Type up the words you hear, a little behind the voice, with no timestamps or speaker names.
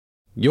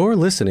You're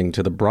listening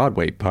to the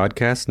Broadway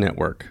Podcast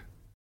Network.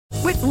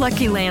 With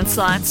Lucky Land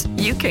Slots,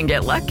 you can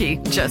get lucky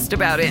just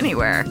about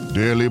anywhere.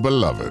 Dearly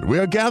beloved, we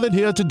are gathered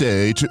here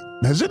today to...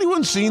 Has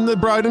anyone seen the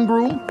bride and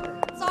groom?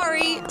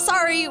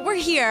 Sorry, we're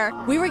here.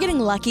 We were getting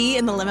lucky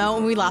in the limo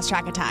and we lost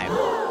track of time.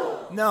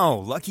 No,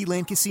 Lucky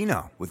Land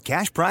Casino, with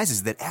cash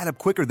prizes that add up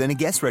quicker than a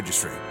guest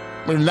registry.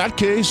 In that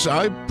case,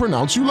 I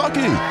pronounce you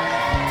lucky.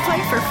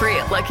 Play for free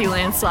at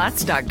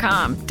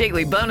LuckyLandSlots.com.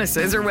 Daily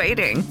bonuses are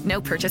waiting. No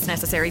purchase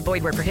necessary.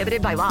 Void where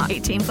prohibited by law.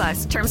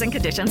 18+. Terms and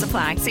conditions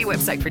apply. See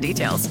website for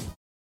details.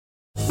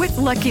 With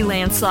Lucky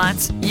Land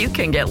Slots, you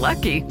can get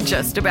lucky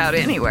just about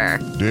anywhere.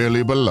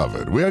 Dearly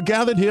beloved, we are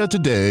gathered here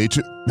today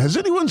to... Has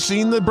anyone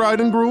seen the bride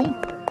and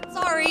groom?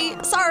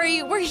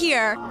 Sorry, we're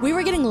here. We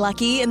were getting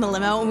lucky in the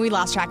limo and we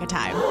lost track of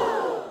time.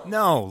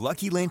 No,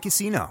 Lucky Land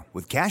Casino,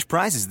 with cash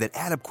prizes that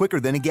add up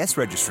quicker than a guest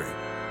registry.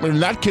 In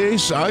that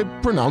case, I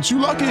pronounce you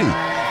lucky.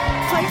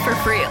 Play for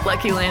free at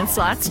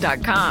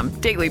LuckyLandSlots.com.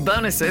 Daily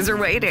bonuses are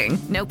waiting.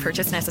 No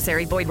purchase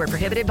necessary. Void where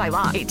prohibited by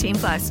law.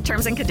 18+.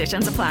 Terms and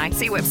conditions apply.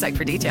 See website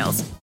for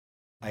details.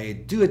 I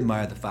do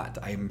admire the fact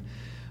that I'm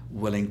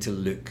willing to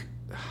look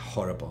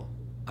horrible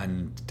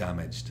and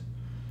damaged.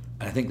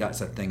 And I think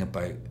that's a thing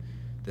about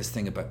this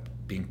thing about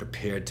being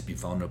prepared to be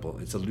vulnerable.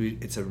 It's a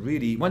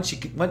really once you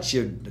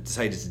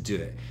decided to do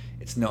it,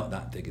 it's not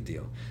that big a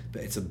deal,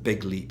 but it's a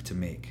big leap to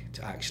make,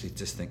 to actually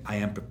just think I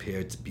am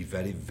prepared to be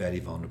very, very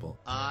vulnerable.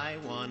 I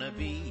wanna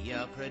be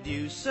a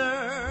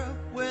producer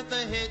with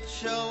a hit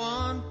show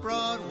on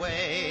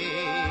Broadway.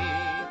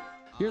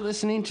 You're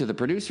listening to the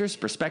Producer's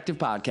Perspective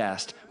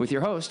Podcast with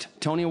your host,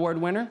 Tony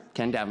Award winner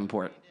Ken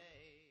Davenport.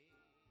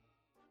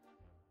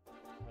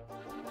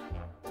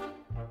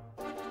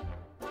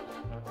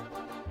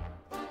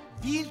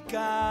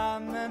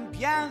 Welcome,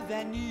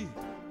 bienvenue,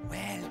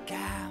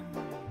 welcome.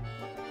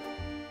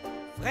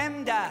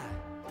 Fremda,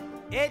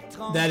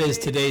 étranger. That is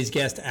today's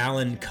guest,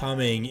 Alan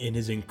Cumming, in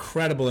his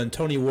incredible and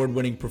Tony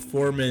Award-winning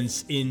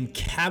performance in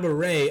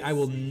Cabaret. I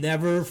will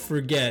never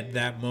forget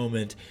that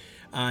moment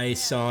I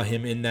saw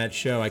him in that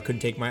show. I couldn't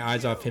take my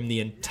eyes off him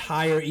the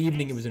entire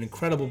evening. It was an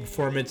incredible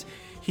performance.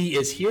 He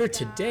is here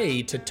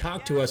today to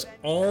talk to us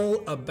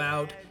all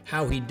about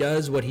how he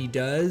does what he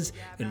does,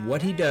 and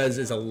what he does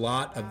is a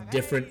lot of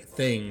different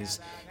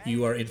things.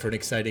 You are in for an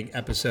exciting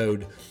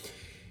episode.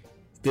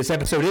 This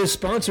episode is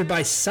sponsored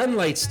by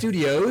Sunlight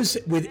Studios.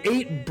 With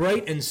 8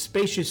 bright and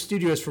spacious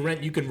studios for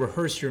rent, you can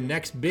rehearse your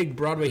next big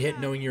Broadway hit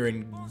knowing you're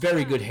in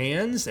very good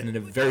hands and in a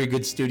very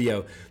good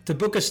studio. To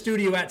book a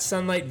studio at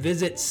Sunlight,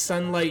 visit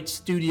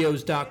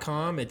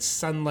sunlightstudios.com. It's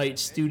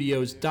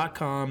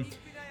sunlightstudios.com.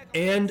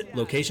 And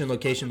location.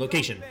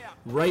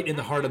 Right in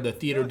the heart of the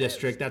theater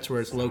district. That's where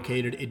it's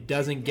located. It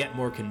doesn't get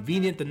more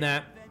convenient than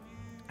that.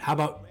 How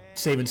about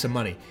saving some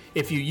money?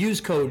 If you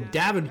use code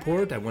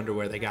Davenport, I wonder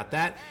where they got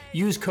that,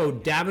 use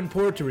code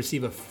Davenport to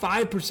receive a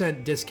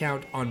 5%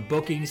 discount on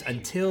bookings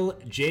until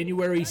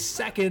January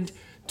 2nd,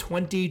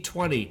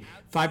 2020.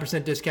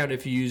 5% discount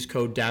if you use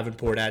code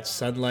Davenport at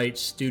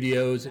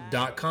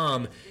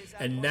sunlightstudios.com.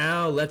 And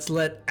now let's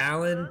let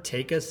Alan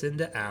take us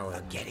into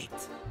Alan. Forget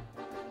it.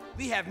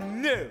 We have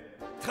no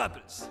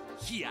troubles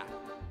here.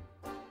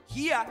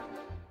 Here,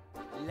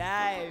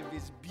 life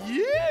is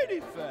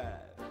beautiful.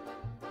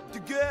 The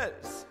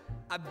girls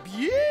are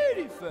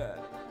beautiful.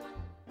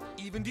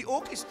 Even the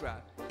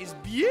orchestra is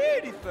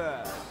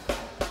beautiful.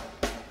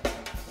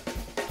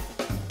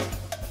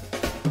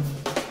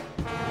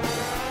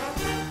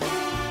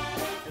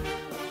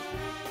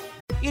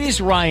 It is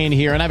Ryan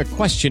here, and I have a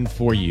question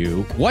for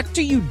you. What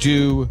do you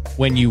do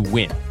when you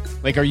win?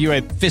 Like, are you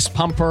a fist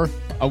pumper,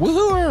 a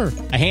woo-hooer,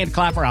 a hand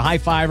clapper, a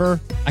high-fiver?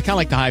 I kind of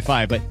like the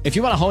high-five, but if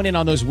you want to hone in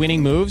on those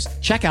winning moves,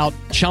 check out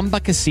Chumba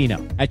Casino.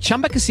 At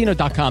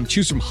ChumbaCasino.com,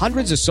 choose from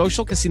hundreds of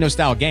social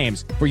casino-style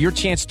games for your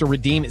chance to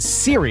redeem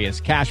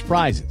serious cash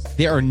prizes.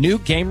 There are new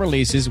game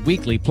releases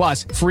weekly,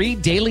 plus free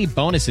daily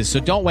bonuses, so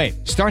don't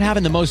wait. Start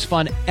having the most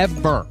fun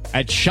ever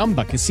at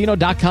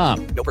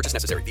ChumbaCasino.com. No purchase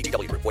necessary.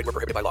 VGW. Void where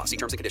prohibited by law. See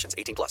terms and conditions.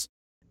 18+.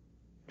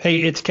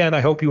 Hey, it's Ken.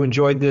 I hope you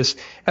enjoyed this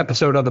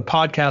episode of the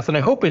podcast, and I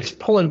hope it's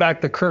pulling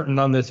back the curtain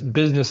on this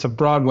business of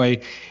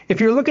Broadway.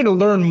 If you're looking to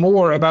learn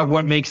more about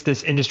what makes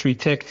this industry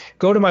tick,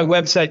 go to my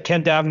website,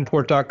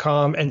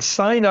 kendavenport.com, and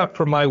sign up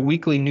for my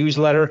weekly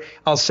newsletter.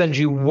 I'll send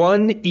you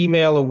one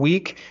email a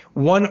week,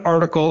 one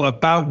article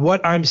about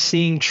what I'm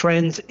seeing,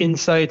 trends,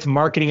 insights,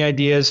 marketing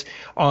ideas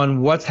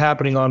on what's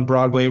happening on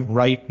Broadway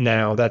right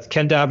now. That's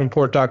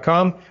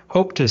kendavenport.com.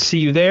 Hope to see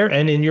you there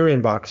and in your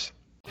inbox.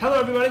 Hello,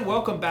 everybody.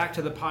 Welcome back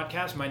to the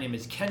podcast. My name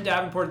is Ken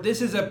Davenport.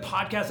 This is a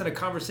podcast and a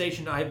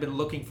conversation I have been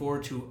looking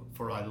forward to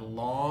for a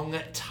long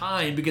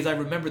time because I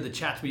remember the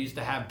chats we used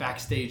to have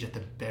backstage at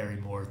the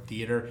Barrymore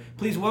Theater.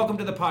 Please welcome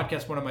to the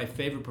podcast one of my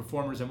favorite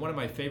performers and one of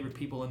my favorite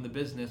people in the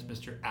business,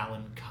 Mr.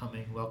 Alan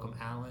Cumming. Welcome,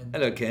 Alan.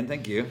 Hello, Ken.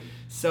 Thank you.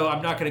 So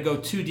I'm not going to go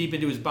too deep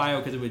into his bio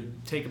because it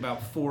would take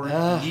about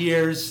 4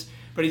 years.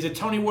 But he's a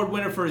Tony Award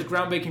winner for his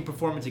groundbreaking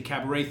performance in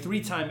Cabaret,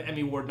 3-time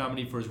Emmy Award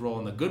nominee for his role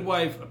in The Good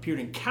Wife, appeared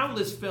in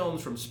countless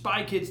films from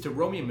Spy Kids to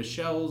Romeo and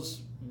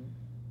Michelle's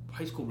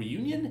High School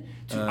Reunion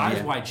to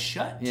Eyes Wide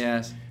Shut.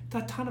 Yes.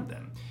 A ton of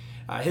them.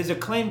 His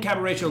acclaimed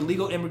cabaret show,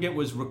 Legal Immigrant,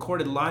 was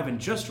recorded live and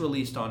just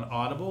released on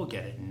Audible.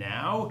 Get it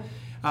now.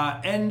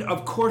 And,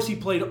 of course, he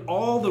played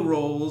all the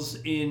roles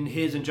in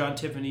his and John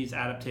Tiffany's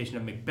adaptation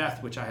of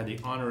Macbeth, which I had the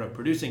honor of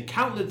producing.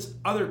 Countless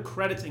other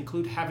credits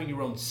include having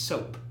your own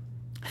soap.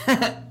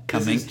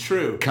 This is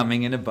true.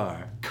 Cumming in a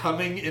bar.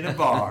 Cumming in a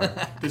bar.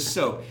 The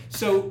soap.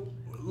 So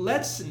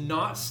let's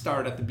not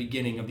start at the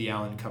beginning of the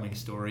Alan Cumming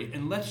story,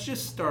 and let's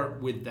just start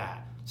with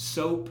that.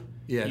 Soap.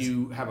 Yes.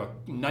 You have a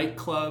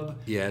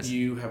nightclub. Yes.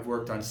 You have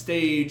worked on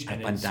stage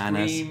and in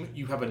bandanas. Scream.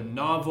 You have a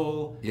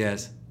novel.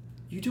 Yes.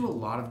 You do a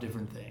lot of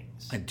different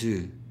things. I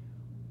do.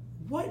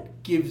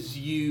 What gives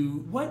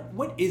you,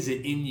 what is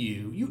it in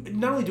you? You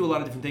not only do a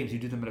lot of different things, you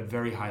do them at a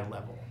very high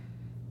level.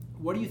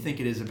 What do you think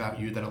it is about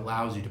you that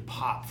allows you to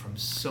pop from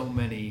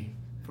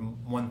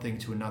one thing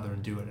to another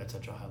and do it at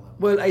such a high level?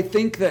 Well, I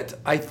think that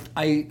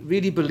I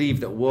really believe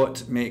that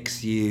what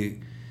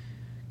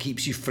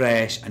keeps you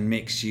fresh and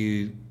makes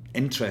you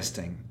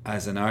interesting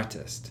as an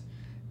artist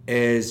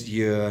is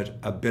your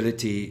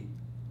ability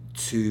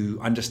to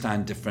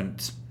understand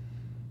different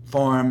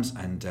forms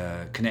and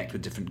connect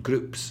with different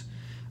groups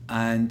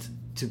and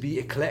to be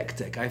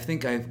eclectic. I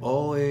think I've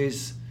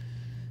always,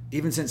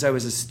 even since I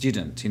was a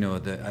student,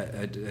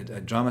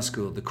 at drama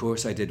school, the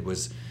course I did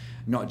was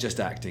not just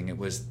acting, it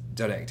was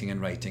directing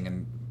and writing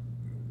and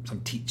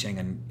some teaching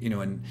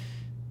and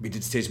we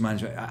did stage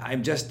management.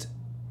 I'm just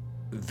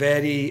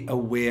very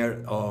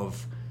aware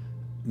of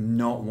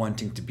not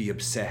wanting to be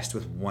obsessed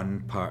with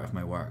one part of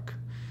my work.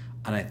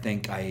 And I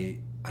think I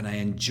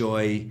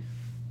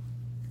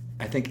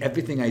think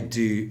everything I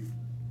do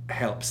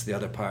helps the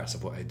other parts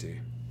of what I do.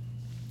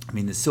 I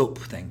mean, the soap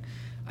thing,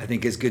 I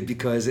think is good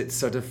because it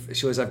sort of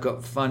shows I've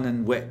got fun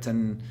and wit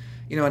and,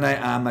 and I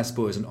am, I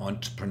suppose, an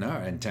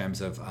entrepreneur in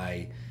terms of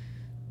I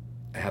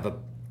have a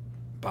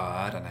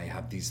bar and I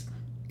have these,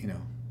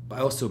 but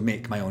I also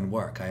make my own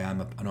work. I am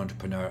an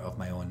entrepreneur of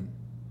my own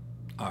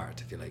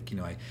art, if you like.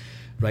 I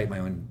write my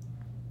own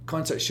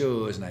concert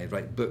shows and I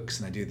write books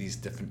and I do these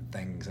different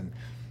things. And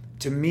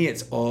to me,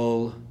 it's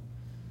all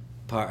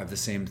part of the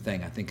same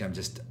thing. I think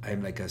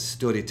I'm like a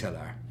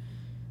storyteller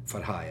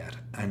for hire,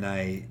 and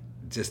I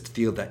just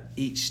feel that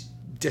each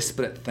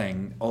disparate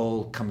thing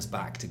all comes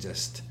back to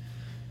just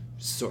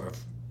sort of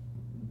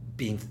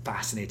being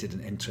fascinated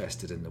and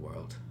interested in the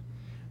world.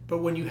 But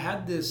when you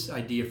had this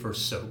idea for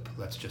soap,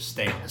 let's just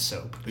stay on the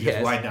soap, because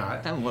yes, why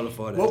not? I'm all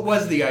for it. What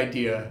was the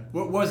idea?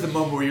 What was the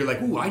moment where you're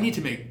like, ooh, I need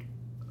to make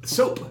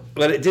soap?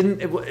 Well, it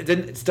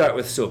didn't start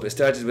with soap. It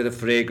started with a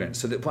fragrance.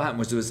 So that what happened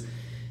was there was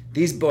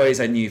these boys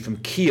I knew from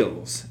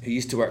Kiehl's, who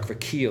used to work for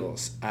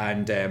Kiehl's,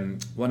 and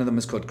one of them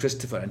was called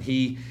Christopher, and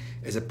he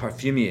is a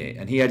perfumier,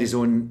 and he had his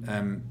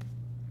own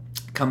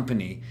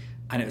company,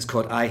 and it was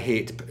called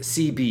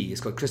CB.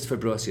 It's called Christopher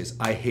Brossius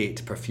I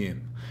Hate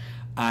Perfume.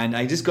 And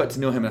I just got to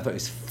know him, and I thought it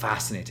was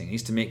fascinating. He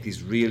used to make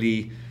these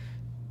really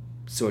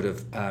sort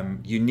of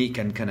unique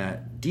and kind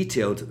of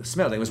detailed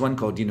smell. There was one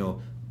called,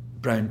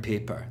 brown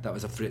paper. That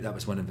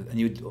was one of it. And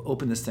you would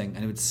open this thing,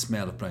 and it would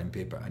smell of brown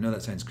paper. I know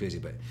that sounds crazy,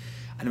 but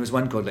and there was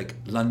one called like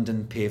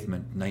London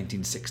Pavement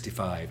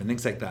 1965 and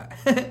things like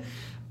that.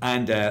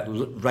 And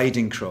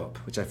Riding Crop,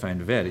 which I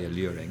found very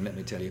alluring, let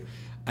me tell you.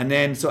 And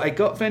then so I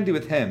got friendly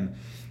with him,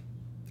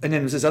 and then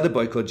there was this other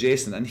boy called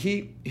Jason, and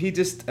he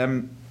just.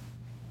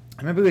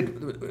 I remember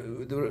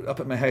they were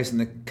up at my house in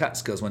the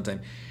Catskills one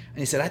time, and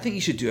he said, I think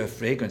you should do a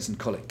fragrance and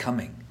call it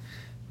Cumming.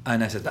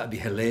 And I said, that'd be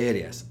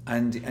hilarious.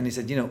 And he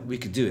said, we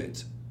could do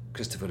it.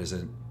 Christopher is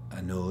a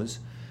nose,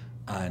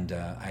 and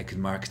I could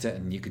market it,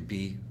 and you could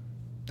be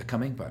the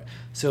Cumming part.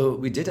 So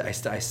we did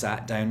it. I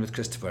sat down with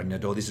Christopher, and he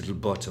had all these little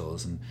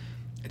bottles, and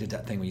I did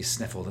that thing where you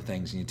sniff all the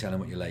things, and you tell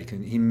him what you like.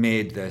 And he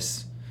made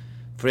this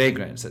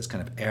fragrance that's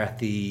kind of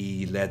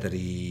earthy,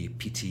 leathery,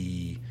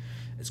 peaty.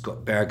 It's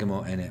got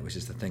bergamot in it, which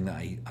is the thing that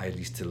I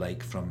used to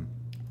like from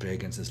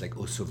fragrances like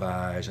Eau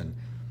Sauvage and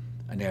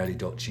an early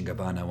Dolce &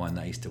 Gabbana one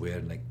that I used to wear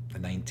in like the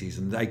 90s.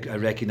 And I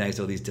recognised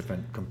all these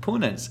different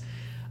components.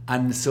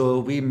 And so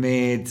we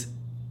made,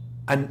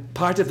 and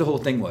part of the whole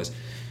thing was,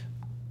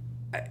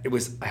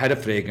 I had a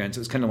fragrance.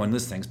 It was kind of one of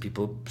those things,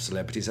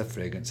 celebrities have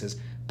fragrances.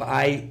 But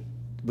I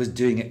was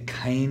doing it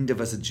kind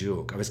of as a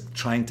joke. I was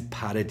trying to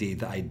parody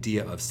the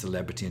idea of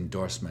celebrity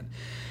endorsement,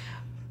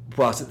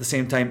 whilst at the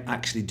same time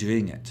actually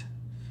doing it.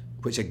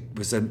 Which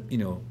was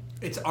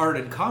it's art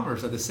and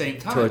commerce at the same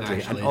time. Totally,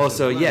 actually. and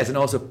also and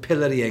also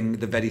pillorying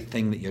the very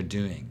thing that you're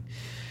doing.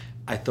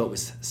 I thought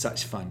was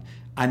such fun,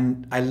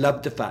 and I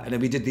loved the fact.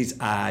 And we did these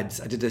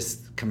ads. I did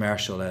this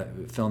commercial.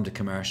 Filmed a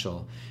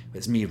commercial.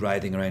 It's me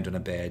writhing around on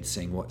a bed,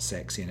 saying what's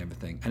sexy and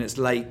everything. And it's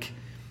like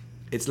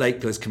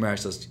those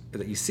commercials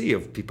that you see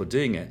of people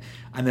doing it.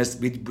 And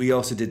we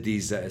also did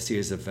these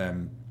series of.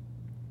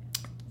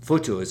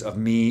 Photos of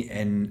me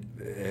in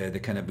the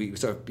kind of, we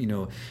sort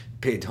of,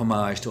 paid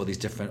homage to all these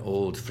different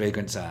old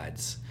fragrance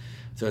ads.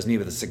 So there's me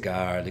with a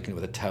cigar, looking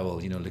with a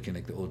towel, looking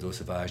like the old Eau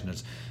Sauvage, and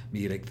there's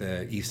me like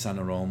the Yves Saint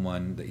Laurent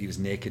one that he was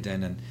naked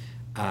in,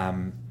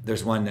 and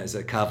there's one that's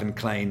a Calvin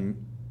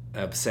Klein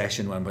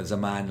obsession one where there's a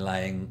man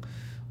lying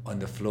on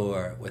the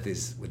floor with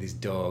his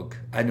dog.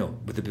 I know,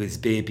 with his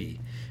baby,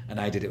 and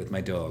I did it with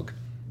my dog.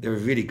 There were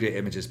really great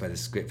images by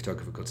this great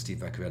photographer called Steve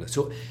Vaccarello.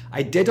 So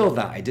I did all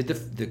that. I did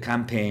the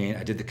campaign,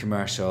 I did the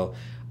commercial,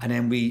 and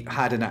then we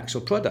had an actual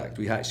product.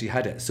 We actually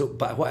had it. So,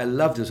 but what I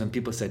loved was when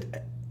people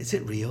said, "Is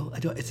it real?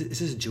 Is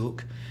this a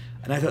joke?"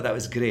 And I thought that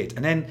was great.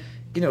 And then,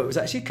 it was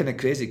actually kind of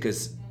crazy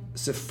because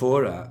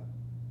Sephora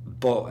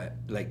bought it.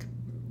 Like,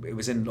 it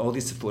was in all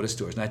these Sephora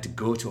stores, and I had to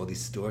go to all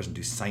these stores and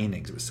do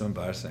signings. It was so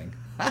embarrassing.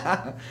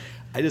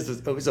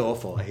 It was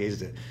awful. I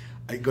hated it.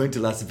 Going to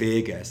Las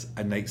Vegas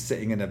and like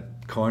sitting in a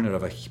corner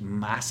of a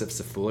massive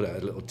Sephora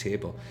at a little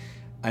table,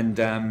 and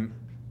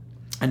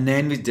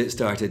then we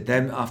started.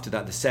 Then after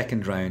that, the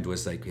second round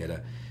was like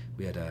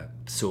we had a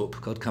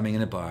soap called Cumming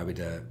in a Bar. We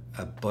had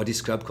a body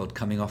scrub called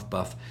Cumming Off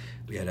Buff.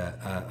 We had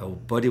a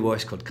body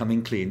wash called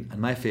Cumming Clean,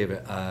 and my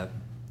favorite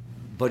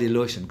body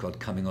lotion called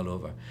Cumming All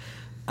Over.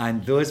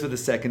 And those were the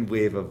second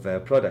wave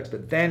of products.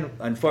 But then,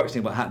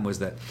 unfortunately, what happened was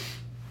that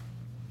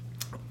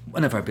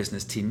one of our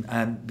business team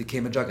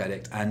became a drug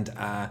addict, and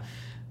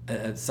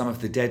some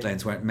of the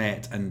deadlines weren't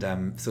met,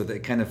 and so the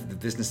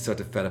business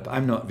sort of fell up.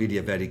 I'm not really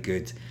a very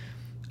good.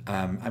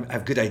 I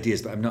have good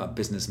ideas, but I'm not a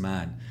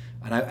businessman,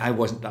 and that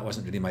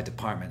wasn't really my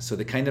department. So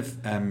the kind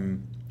of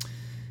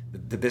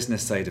the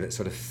business side of it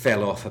sort of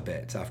fell off a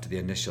bit after the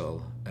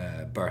initial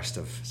burst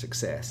of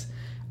success,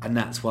 and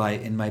that's why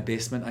in my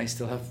basement I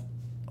still have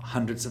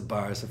hundreds of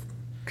bars of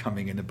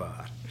Cumming in a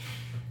Bar.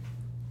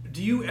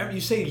 Do you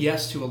say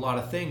yes to a lot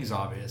of things,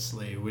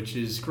 obviously, which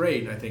is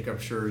great. I'm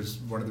sure is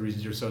one of the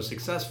reasons you're so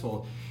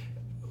successful.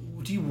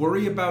 Do you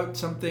worry about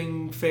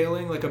something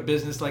failing, like a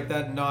business like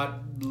that,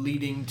 not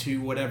leading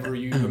to whatever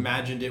you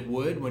imagined it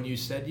would when you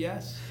said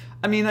yes?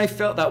 I mean, I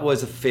felt that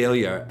was a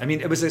failure. I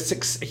mean, it was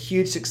a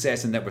huge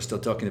success in that we're still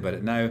talking about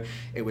it now.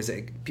 It was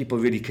people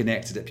really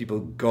connected it. People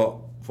got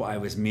what I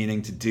was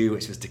meaning to do,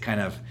 which was to kind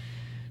of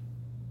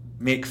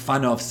make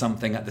fun of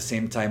something at the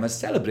same time as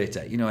celebrate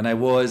it, and I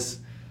was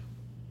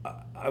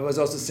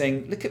also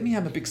saying, look at me,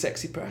 I'm a big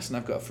sexy person,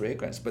 I've got a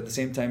fragrance, but at the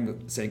same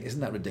time saying, isn't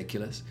that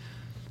ridiculous?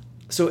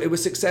 So it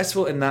was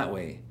successful in that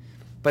way,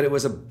 but it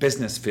was a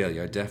business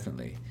failure,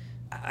 definitely.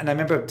 And I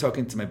remember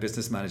talking to my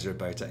business manager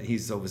about it, and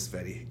he's always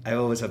I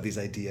always have these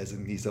ideas,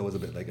 and he's always a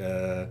bit like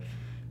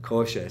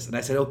cautious. And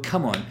I said, oh,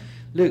 come on,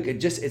 look,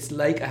 it's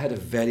like I had a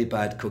very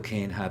bad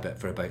cocaine habit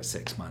for about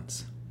 6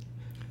 months.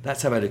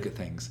 That's how I look at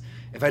things.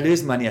 If I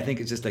lose money, I think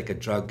it's just like a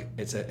drug.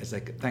 It's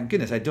like, thank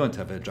goodness I don't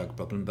have a drug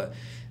problem, but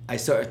I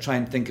sort of try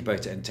and think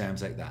about it in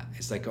terms like that.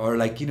 It's like, or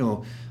like,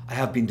 I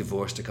have been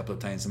divorced a couple of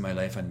times in my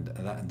life, and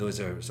those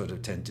are sort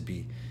of tend to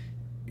be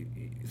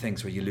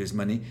things where you lose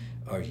money,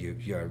 or you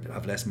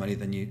have less money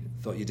than you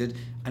thought you did.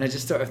 And I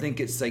just sort of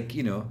think it's like,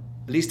 at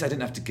least I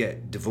didn't have to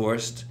get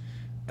divorced.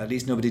 At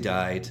least nobody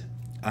died.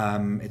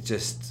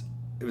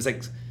 It was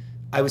like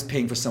I was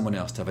paying for someone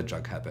else to have a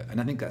drug habit,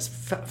 and I think that's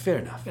fair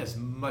enough. There's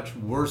much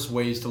worse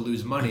ways to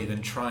lose money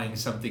than trying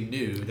something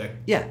new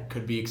that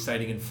could be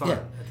exciting and fun. Yeah,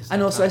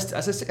 and also, as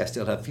I say, I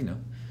still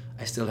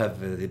have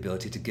the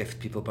ability to gift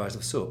people bars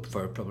of soap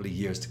for probably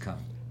years to come.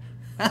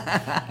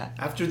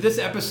 After this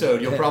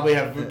episode, you'll probably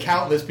have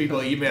countless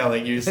people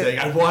emailing you saying,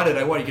 I want it.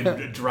 You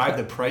can drive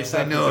the price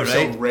up. I know,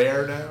 they're right? So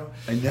rare now.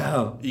 I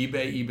know.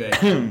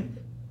 eBay.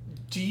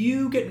 Do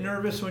you get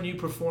nervous when you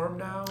perform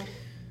now?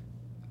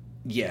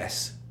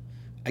 Yes.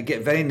 I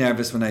get very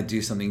nervous when I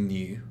do something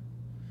new.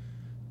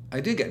 I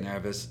do get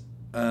nervous.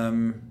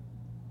 I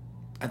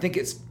think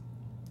it's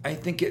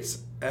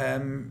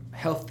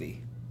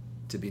healthy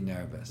to be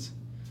nervous.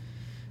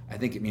 I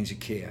think it means you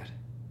care.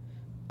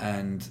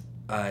 And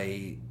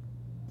I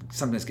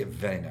sometimes get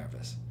very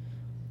nervous.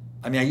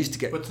 I mean, I used to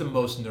get... What's the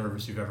most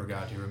nervous you've ever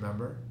got? Do you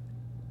remember?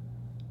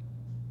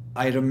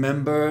 I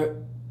remember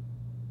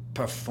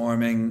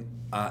performing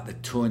at the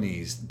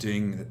Tonys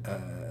doing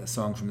a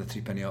song from the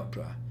Threepenny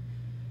Opera.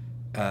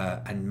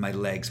 And my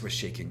legs were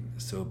shaking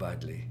so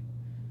badly,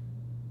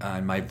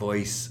 and my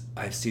voice,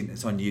 I've seen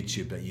it's on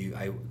YouTube that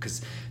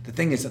because the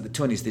thing is at the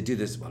Tonys they do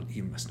this. Well,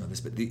 you must know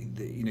this, but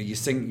you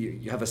sing,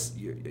 you have a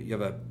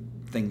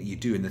thing that you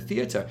do in the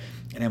theatre,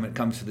 and then when it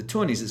comes to the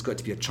Tonys, it's got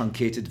to be a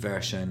truncated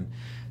version.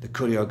 The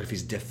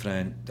choreography's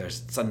different.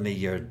 There's suddenly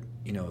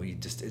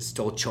it's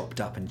all chopped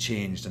up and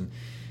changed, and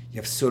you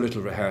have so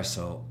little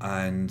rehearsal.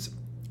 And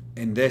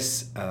in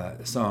this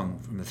song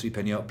from the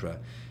Threepenny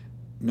Opera,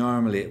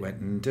 normally it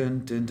went dun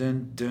dun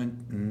dun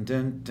dun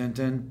dun dun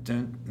dun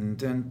dun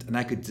dun, and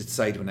I could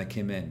decide when I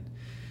came in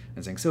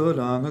and sang so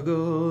long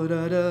ago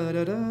da da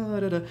da da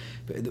da da.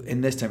 But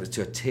in this time it was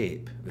to a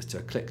tape, it was to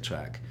a click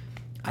track,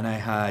 and I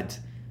had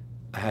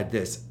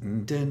this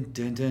dun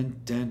dun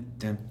dun dun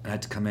dun, and I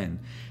had to come in,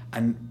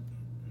 and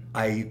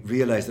I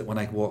realised that when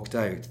I walked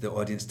out, the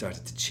audience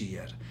started to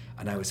cheer,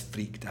 and I was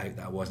freaked out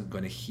that I wasn't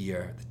going to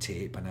hear the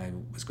tape and I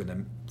was going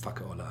to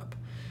fuck it all up.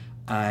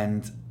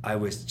 And I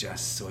was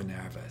just so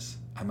nervous,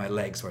 and my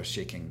legs were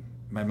shaking.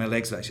 My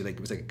legs were actually it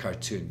was like a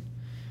cartoon.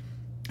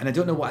 And I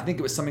don't know what, I think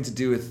it was something to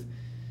do with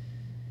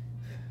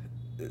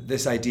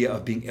this idea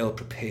of being ill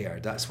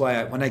prepared. That's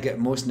why when I get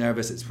most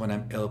nervous, it's when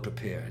I'm ill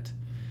prepared,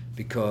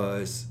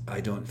 because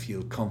I don't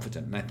feel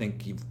confident. And I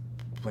think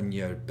when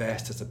you're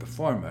best as a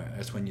performer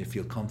is when you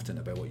feel confident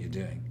about what you're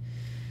doing.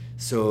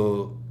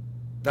 So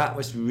that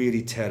was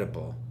really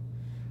terrible.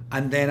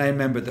 And then I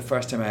remember the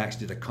first time I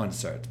actually did a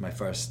concert, my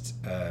first,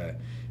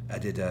 I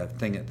did a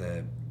thing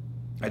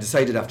I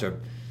decided after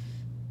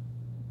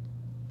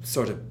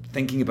sort of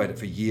thinking about it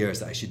for years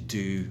that I should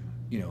do,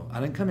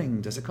 Alan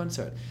Cumming does a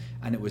concert.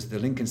 And it was the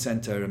Lincoln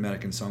Center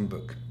American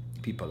Songbook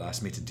people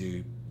asked me to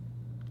do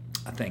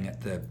a thing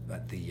at the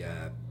the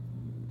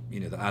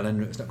Allen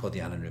Room. It's not called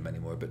the Allen Room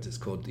anymore, but it's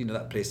called,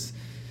 that place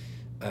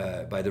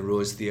by the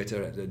Rose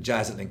Theatre, the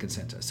Jazz at Lincoln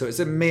Center. So it's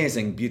an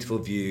amazing, beautiful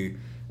view.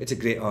 It's a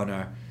great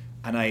honour.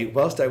 And I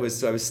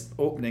was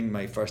opening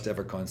my first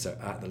ever concert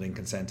at the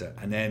Lincoln Center,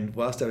 and then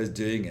whilst I was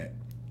doing it,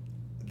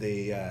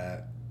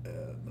 the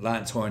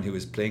Lance Horn, who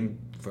was playing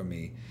for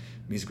me,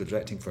 musical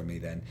directing for me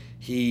then,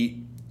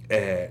 he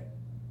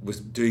was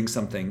doing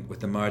something with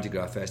the Mardi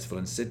Gras Festival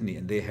in Sydney,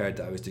 and they heard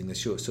that I was doing the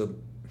show. So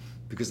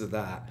because of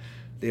that,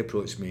 they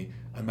approached me,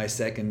 and my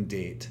second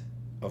date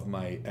of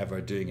my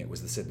ever doing it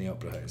was the Sydney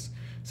Opera House.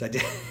 So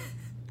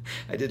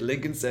I did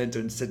Lincoln Center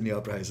and Sydney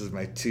Opera House as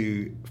my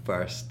two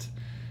first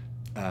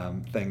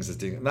things as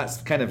doing it. And that's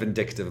kind of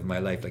indicative of my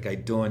life. Like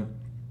I'm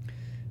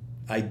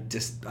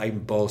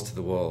balls to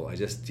the wall. I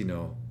just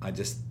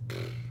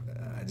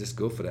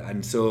go for it.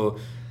 And so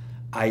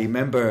I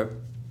remember,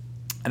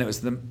 and it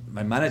was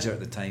my manager at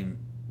the time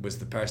was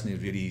the person who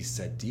really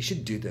said, you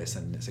should do this,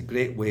 and it's a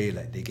great way,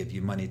 like they give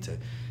you money to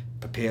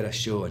prepare a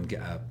show and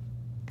get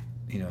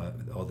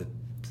all the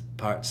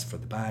parts for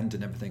the band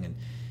and everything. And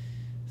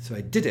so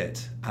I did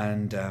it,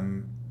 and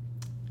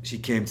she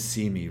came to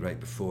see me right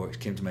before, she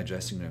came to my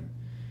dressing room,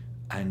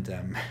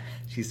 and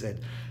she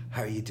said,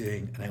 how are you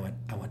doing? And I went,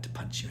 I want to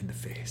punch you in the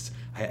face.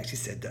 I actually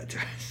said that to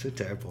her, so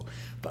terrible.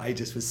 But I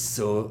just was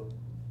thought,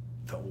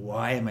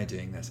 why am I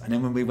doing this? And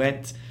then when we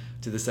went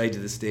to the side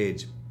of the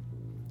stage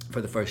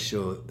for the first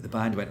show, the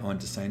band went on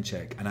to sound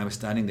check, and I was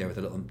standing there with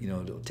a little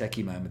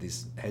techie man with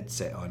his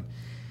headset on,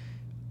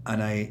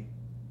 and I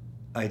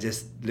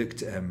just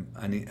looked at him,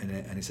 and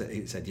he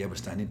said, yeah, we're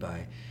standing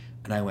by.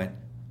 And I went,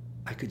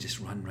 I could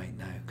just run right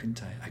now,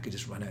 couldn't I? I could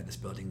just run out of this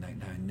building right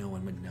now and no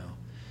one would know.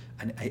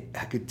 And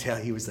I could tell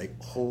he was like,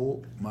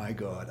 oh my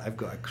God, I've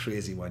got a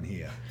crazy one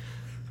here.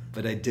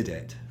 But I did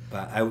it.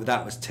 But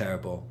that was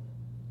terrible.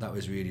 That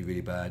was really,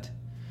 really bad.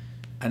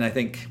 And I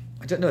think,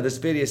 I don't know, there's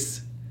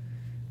various,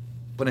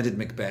 when I did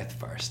Macbeth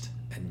first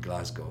in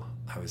Glasgow,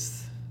 that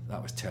was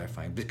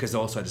terrifying, because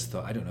also I just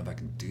thought, I don't know if I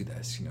can do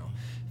this,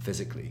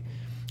 physically.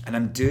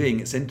 And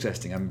it's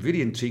interesting, I'm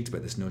really intrigued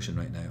about this notion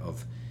right now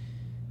of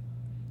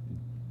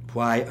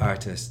why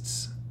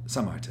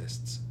some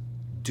artists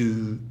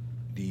do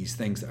these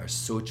things that are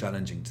so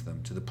challenging to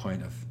them to the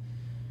point of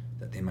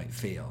that they might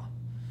fail.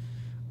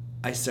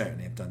 I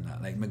certainly have done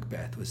that. Like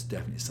Macbeth was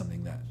definitely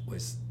something that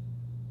was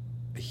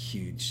a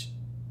huge,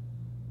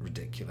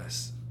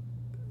 ridiculous,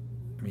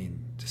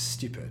 just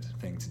stupid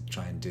thing to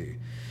try and do.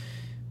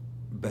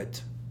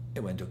 But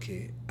it went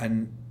okay.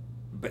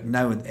 But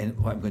now what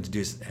I'm going to do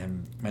is,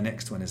 my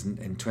next one is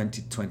in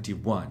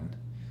 2021,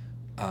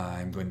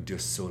 I'm going to do a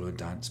solo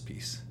dance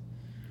piece.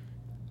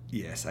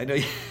 Yes, I know.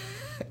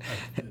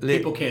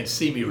 People can't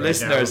see me right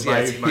listeners, now.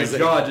 Yes, my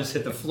jaw just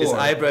hit the floor. His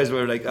eyebrows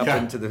were like up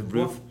into the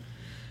roof.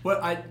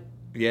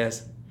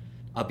 Yes.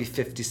 I'll be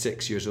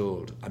 56 years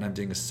old, and I'm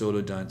doing a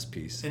solo dance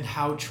piece. And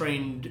how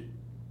trained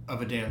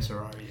of a dancer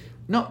are you?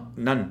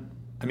 None.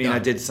 I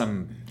did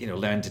some,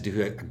 learned to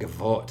do a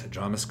gavotte at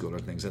drama school or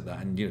things like that,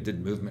 and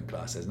did movement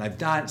classes, and I've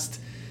danced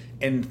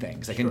in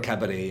things like in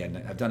cabaret, and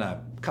I've done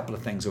a couple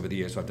of things over the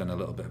years. So I've done a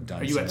little bit of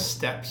dancing. Are you at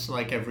Steps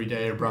like every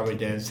day or Broadway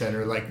Dance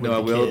Center like with No, I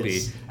will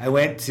kids? be.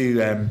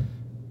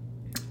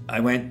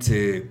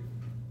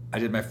 I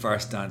did my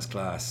first dance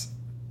class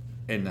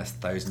in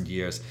 1,000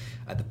 years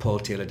at the Paul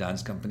Taylor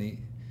Dance Company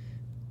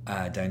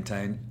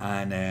downtown,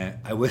 and it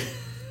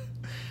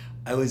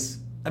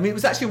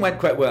was actually went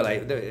quite well.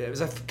 There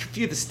was a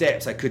few of the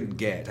steps I couldn't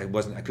get. I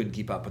couldn't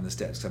keep up on the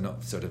steps because I'm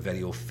not sort of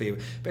very au fait.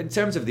 But in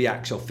terms of the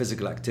actual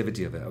physical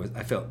activity of it,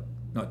 I felt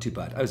not too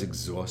bad. I was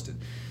exhausted,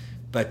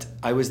 but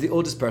I was the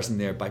oldest person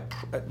there by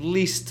at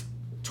least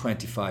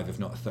 25, if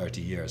not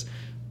 30 years,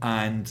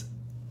 and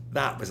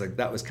that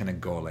was kind of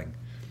galling.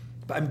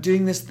 But I'm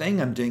doing this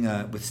thing. I'm doing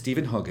with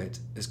Stephen Hoggett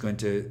is going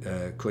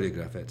to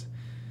choreograph it.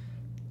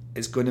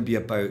 It's going to be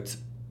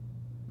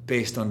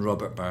based on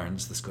Robert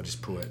Burns, the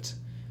Scottish poet.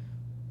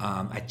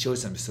 I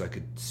chose him so I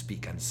could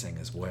speak and sing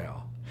as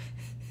well.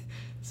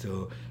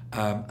 So,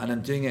 and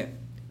I'm doing it.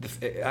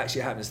 It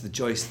actually happens at the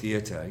Joyce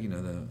Theatre,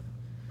 the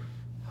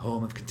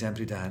home of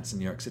contemporary dance in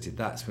New York City.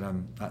 That's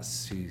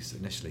who's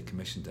initially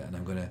commissioned it, and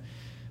I'm going to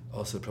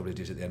also probably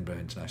do it at the Edinburgh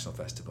International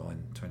Festival in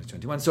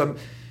 2021. So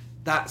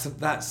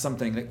that's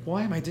something like,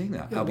 why am I doing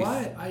that?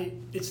 Yeah,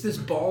 it's this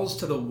balls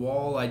to the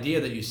wall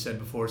idea that you said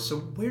before. So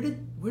where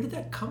did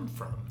that come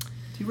from? Do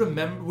you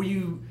remember? Were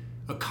you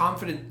a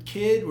confident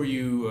kid? Were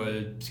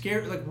you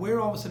scared? Like, where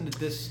all of a sudden did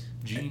this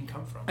gene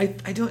come from?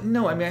 I don't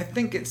know. I mean, I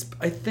think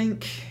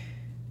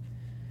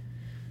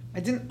I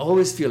didn't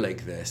always feel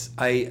like this.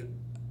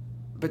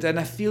 But then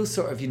I feel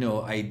sort of,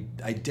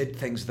 I did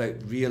things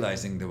without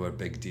realizing they were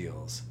big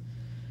deals.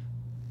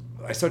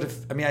 I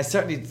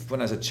certainly,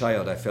 when I was a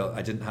child, I felt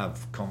I didn't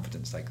have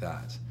confidence like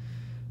that.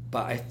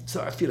 But I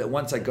sort of feel that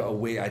once I got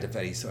away, I had a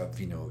very sort of,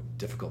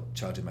 difficult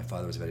childhood. My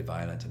father was very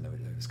violent, and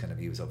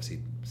he was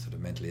obviously sort of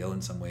mentally ill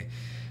in some way.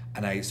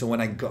 And so when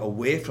I got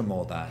away from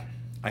all that,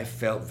 I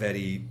felt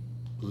very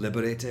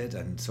liberated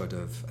and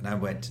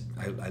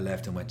I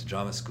left and went to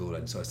drama school.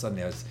 And so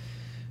suddenly I was,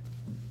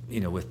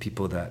 with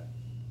people that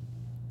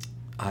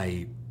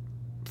I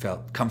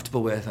felt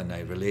comfortable with and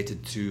I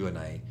related to, and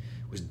I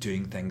was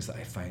doing things that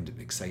I found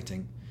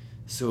exciting.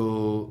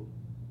 So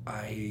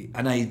I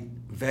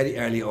very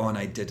early on,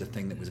 I did a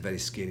thing that was very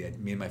scary.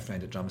 Me and my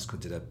friend at drama school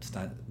did a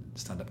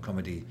stand-up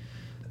comedy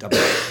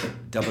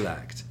double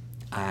act,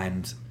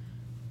 and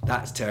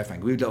that's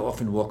terrifying. We would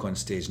often walk on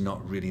stage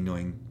not really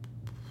knowing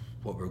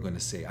what we were going to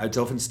say. I'd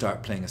often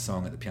start playing a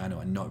song at the piano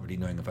and not really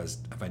knowing if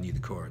I knew the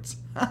chords,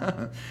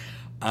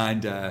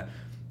 and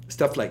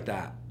stuff like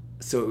that.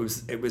 So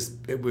it was.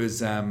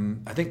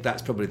 I think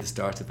that's probably the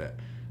start of it.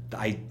 That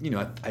I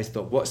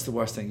thought, what's the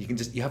worst thing?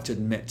 You have to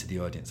admit to the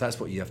audience. That's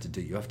what you have to do.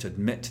 You have to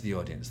admit to the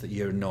audience that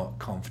you're not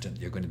confident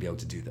you're going to be able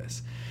to do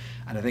this.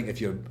 And I think if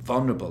you're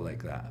vulnerable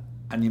like that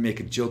and you make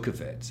a joke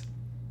of it,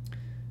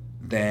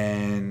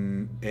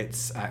 then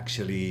it's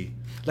actually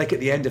like at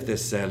the end of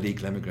this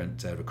Legal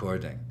Immigrant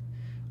recording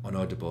on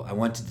Audible. I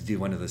wanted to do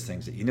one of those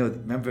things that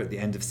remember at the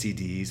end of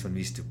CDs when we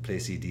used to play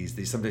CDs,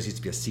 there sometimes used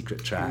to be a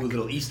secret track. Ooh, a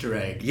little Easter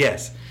egg.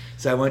 Yes.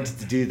 So I wanted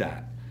to do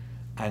that.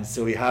 And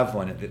so we have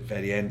one at the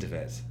very end of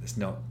it. It's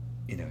not,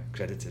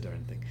 credited or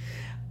anything.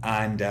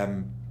 And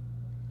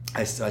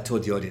I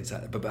told the audience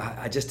that, but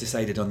I just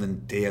decided on the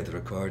day of the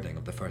recording,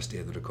 of the first day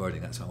of the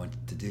recording, that's what I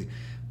wanted to do.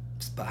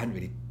 But I hadn't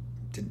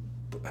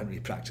really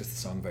practiced the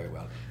song very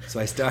well. So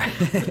I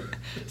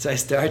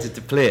started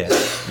to play it,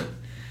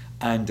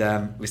 and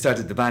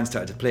the band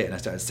started to play it, and I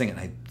started singing.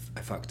 And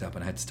I fucked up,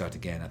 and I had to start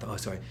again. I thought, oh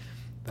sorry,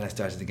 but I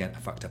started again. I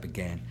fucked up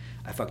again.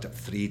 I fucked up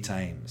 3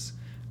 times,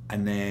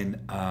 and then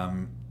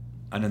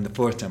the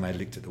 4th time I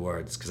looked at the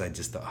words because I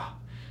just thought,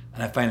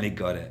 and I finally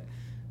got it.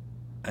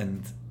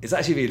 And it's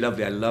actually really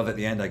lovely. I love at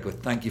the end, I go,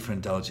 thank you for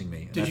indulging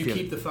me. Did you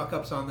keep the fuck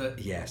ups on the...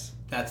 Yes.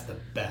 That's the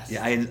best.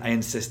 Yeah, I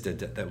insisted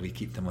that we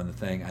keep them on the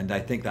thing. And I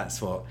think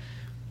that's a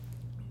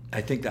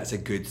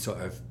good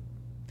sort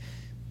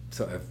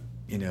of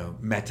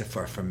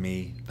metaphor for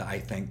me, that I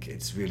think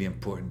it's really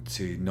important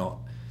to not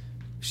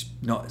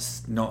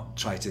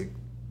try to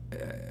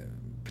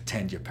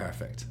pretend you're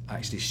perfect.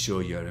 Actually show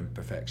your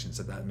imperfections.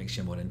 That makes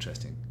you a more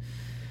interesting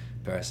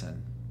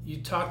person. You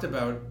talked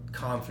about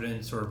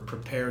confidence or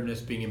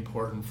preparedness being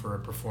important for a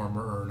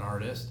performer or an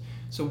artist.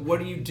 So what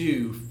do you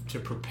do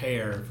to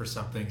prepare for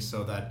something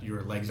so that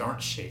your legs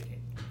aren't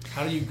shaking?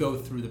 How do you go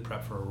through the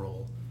prep for a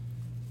role?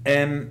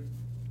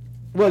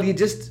 Well,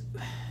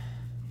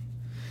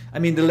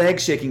 the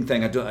leg shaking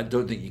thing, I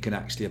don't think you can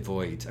actually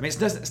avoid.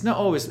 It's not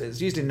always. It's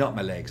usually not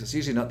my legs. It's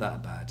usually not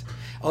that bad.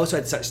 I also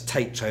had such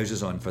tight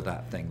trousers on for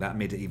that thing. That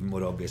made it even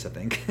more obvious, I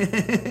think.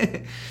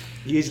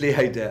 Usually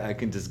I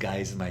can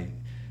disguise my...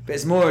 But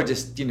it's more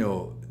just,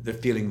 the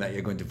feeling that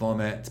you're going to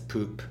vomit,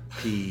 poop,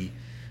 pee,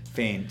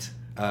 faint,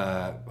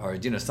 or,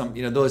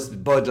 those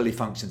bodily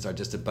functions are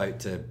just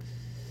about to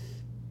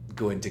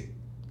go into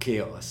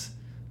chaos.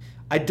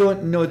 I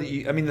don't know that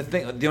the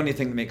only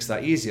thing that makes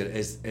that easier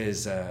is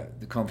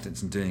the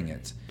confidence in doing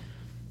it.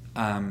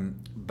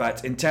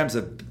 But in terms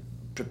of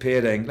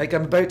preparing, like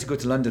I'm about to go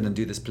to London and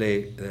do this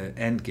play, The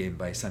Endgame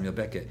by Samuel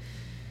Beckett,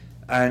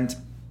 and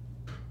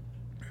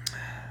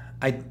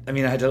I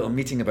had a little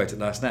meeting about it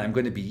last night. I'm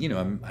going to be,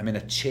 I'm in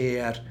a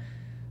chair,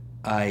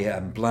 I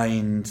am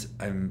blind,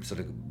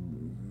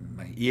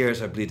 my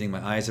ears are bleeding,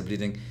 my eyes are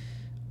bleeding,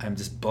 I'm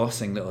just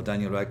bossing little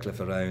Daniel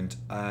Radcliffe around.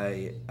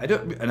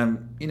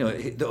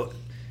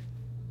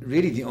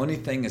 Really the only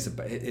thing is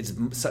it's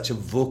such a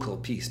vocal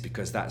piece,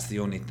 because that's the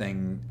only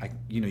thing,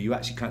 you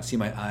actually can't see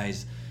my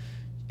eyes.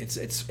 It's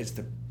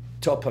the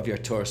top of your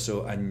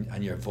torso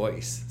and your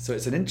voice. So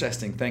it's an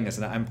interesting thing,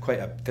 isn't it? I'm quite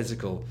a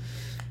physical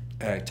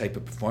type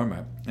of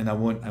performer, and I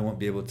won't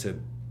be able to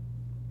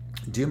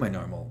do my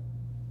normal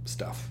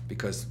stuff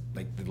because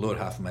like the lower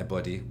half of my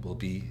body will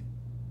be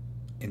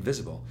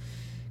invisible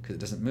because it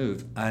doesn't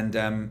move. And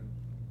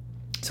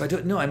so I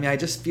don't know. I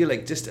just feel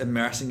like just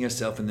immersing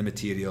yourself in the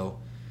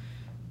material.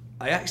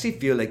 I actually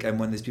feel like I'm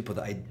one of these people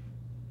that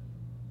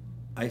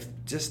I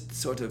just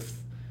sort of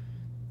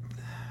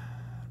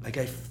like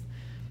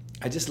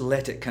I just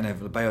let it kind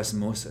of by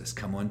osmosis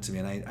come onto me,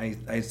 and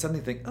I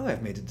suddenly think, oh,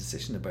 I've made a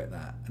decision about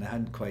that, and I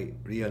hadn't quite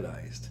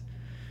realised.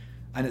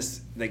 And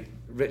it's like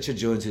Richard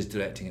Jones, who's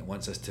directing it,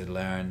 wants us to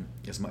learn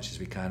as much as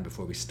we can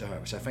before we start,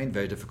 which I find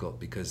very difficult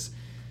because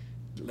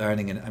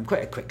learning, and I'm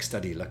quite a quick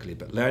study luckily,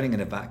 but learning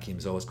in a vacuum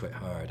is always quite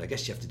hard. I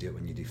guess you have to do it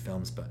when you do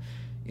films, but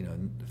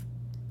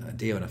a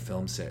day on a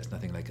film set is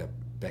nothing like a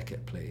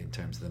Beckett play in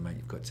terms of the amount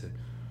you've got to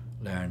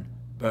learn.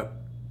 But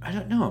I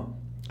don't know.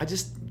 I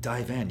just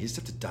dive in. You just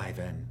have to dive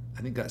in.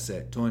 I think that's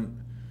it.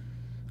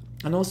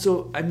 And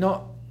also, I'm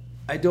not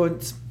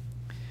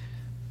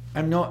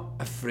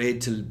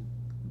afraid to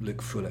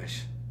look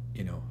foolish,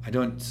 you know.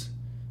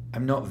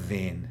 I'm not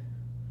vain.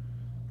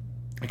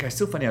 Like, it's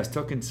so funny, I was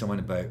talking to someone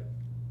about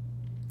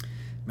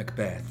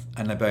Macbeth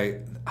and about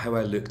how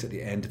I looked at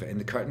the end of it. In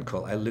the curtain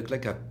call, I looked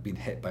like I've been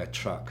hit by a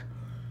truck.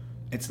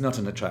 It's not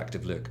an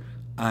attractive look.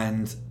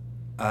 And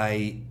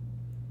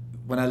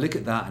when I look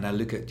at that and I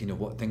look at, you know,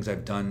 what things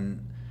I've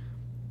done,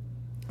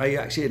 I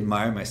actually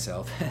admire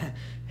myself.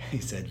 He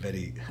said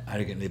very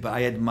arrogantly, but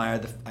I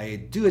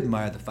do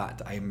admire the fact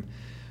that I'm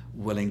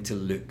willing to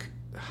look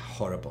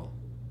horrible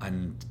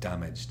and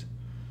damaged.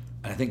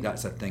 And I think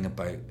that's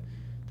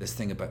this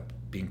thing about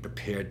being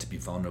prepared to be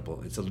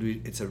vulnerable. It's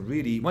a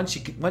really, once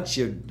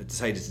you've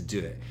decided to do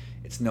it,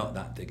 it's not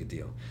that big a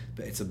deal,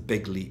 but it's a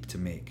big leap to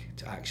make,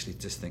 to actually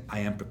just think, I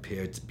am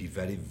prepared to be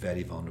very,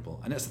 very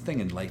vulnerable. And that's the thing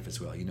in life as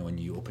well, you know, when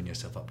you open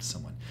yourself up to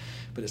someone,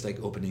 but it's like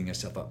opening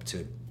yourself up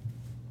to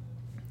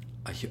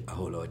a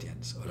whole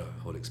audience or a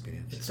whole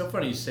experience. It's so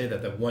funny you say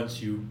that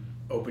once you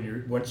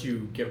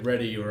get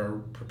ready or are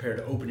prepared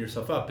to open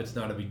yourself up, it's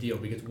not a big deal.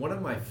 Because one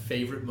of my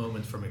favorite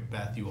moments from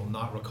Macbeth, you will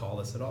not recall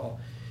this at all,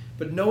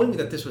 but knowing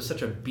that this was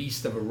such a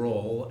beast of a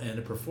role and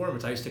a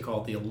performance, I used to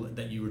call it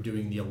that you were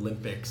doing the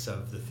Olympics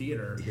of the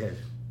theater. Yeah.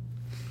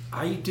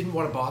 I didn't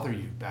want to bother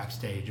you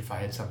backstage if I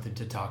had something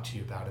to talk to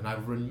you about. And I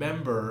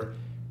remember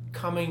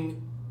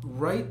coming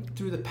right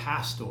through the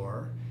pass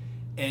door,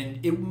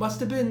 and it must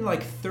have been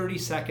like 30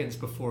 seconds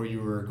before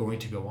you were going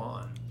to go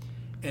on.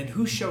 And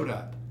who showed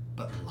up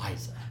but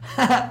Liza?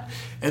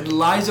 And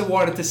Liza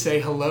wanted to say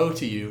hello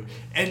to you.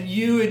 And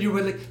you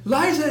were like,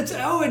 Liza,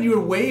 and you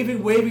were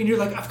waving, and you're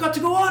like, I've got to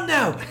go on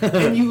now.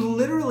 And you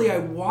literally, I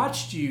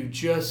watched you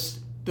just,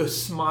 the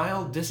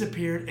smile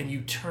disappeared, and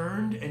you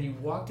turned and you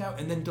walked out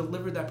and then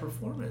delivered that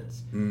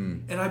performance.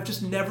 And I've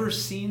just never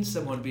seen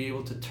someone be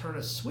able to turn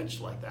a switch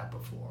like that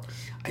before.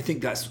 I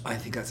think that's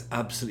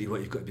absolutely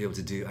what you've got to be able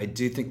to do. I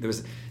do think there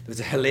was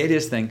a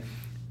hilarious thing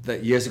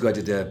that years ago I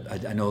did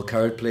an Noel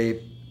Coward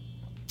play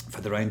for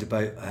the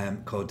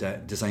Roundabout called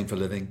Design for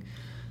Living,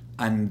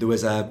 and there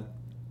was a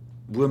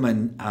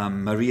woman,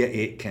 Maria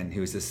Aitken,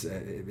 who was this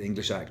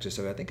English actress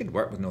who I think had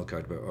worked with Noel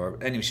Coward, or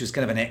anyway, she was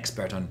kind of an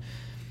expert on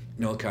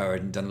Noel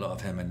Coward and done a lot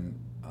of him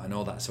and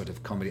all that sort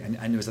of comedy. And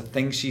there was a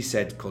thing she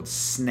said called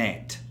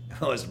SNET.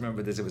 I always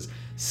remember this. It was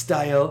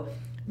style,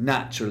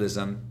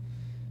 naturalism,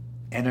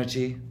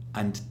 energy,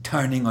 and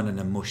turning on an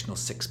emotional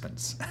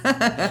sixpence.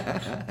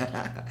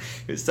 It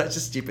was such a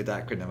stupid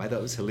acronym. I thought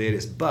it was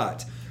hilarious.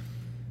 But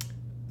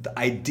the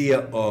idea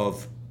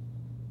of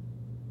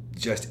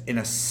just in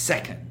a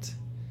second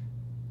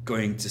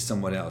going to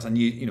somewhere else, and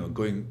you know,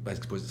 going, I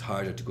suppose it's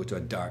harder to go to a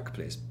dark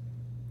place.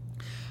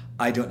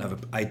 I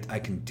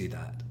can do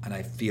that, and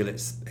I feel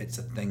it's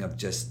a thing of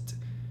just,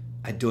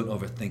 I don't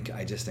overthink it.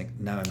 I just think,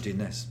 now I'm doing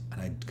this,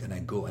 and I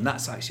go, and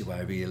that's actually why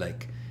I really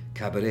like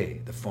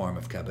cabaret, the form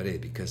of cabaret,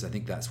 because I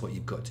think that's what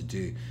you've got to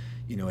do,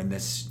 you know, in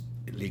this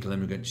Legal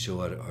Immigrant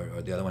show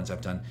or the other ones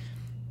I've done.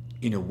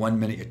 You know, 1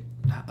 minute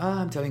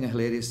I'm telling a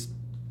hilarious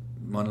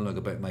monologue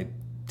about my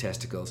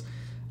testicles,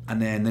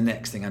 and then the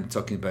next thing I'm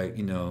talking about,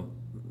 you know,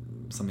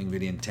 something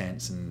really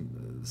intense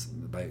and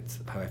about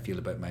how I feel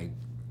about my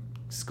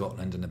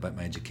Scotland and about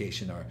my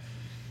education, or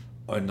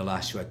in the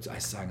last show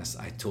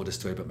I told a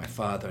story about my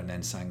father and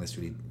then sang this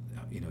really,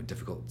 you know,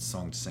 difficult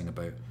song to sing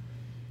about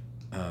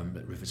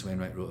that Rufus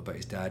Wainwright wrote about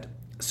his dad.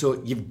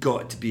 So you've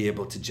got to be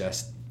able to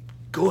just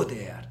go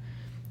there,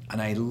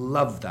 and I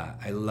love that.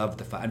 I love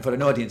the fact, and for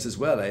an audience as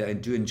well, I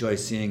do enjoy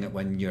seeing it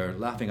when you're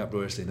laughing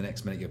uproariously, the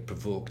next minute you're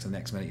provoked, the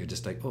next minute you're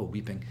just like, oh,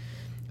 weeping.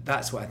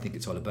 That's what I think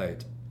it's all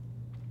about,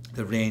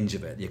 the range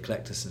of it, the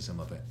eclecticism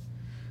of it.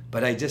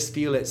 But I just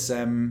feel it's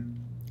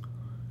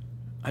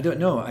I don't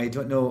know.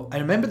 I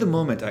remember the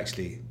moment,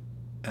 actually,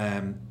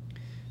 in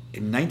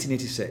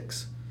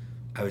 1986,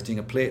 I was doing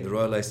a play at the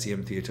Royal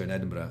Lyceum Theatre in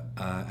Edinburgh,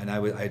 and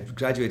I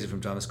graduated from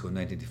drama school in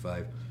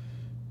 1985,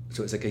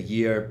 so it's like a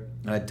year,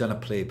 and I'd done a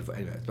play before,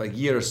 anyway, about a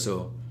year or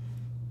so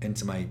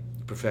into my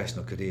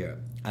professional career,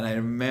 and I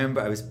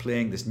remember I was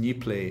playing this new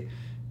play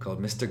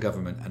called Mr.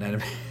 Government,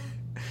 and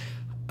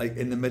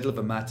in the middle of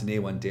a matinee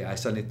one day, I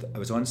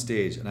was on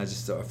stage, and I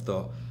just sort of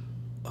thought,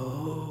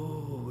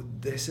 oh,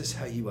 this is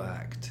how you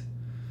act.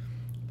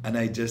 And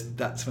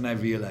that's when I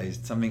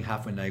realised something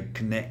happened. I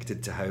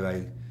connected to how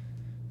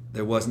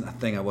there wasn't a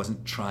thing, I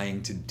wasn't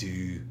trying to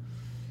do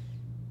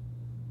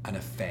an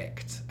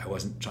effect. I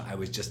was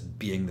just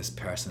being this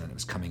person, and it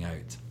was coming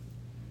out.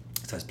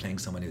 So I was playing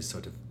someone who's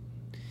sort of,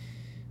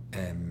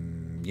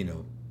 you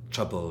know,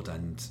 troubled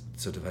and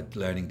sort of had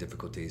learning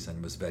difficulties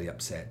and was very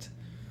upset.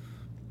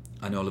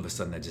 And all of a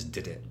sudden I just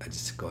did it. I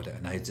just got it.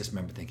 And I just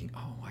remember thinking,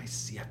 oh, I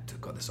see, I've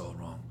got this all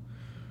wrong.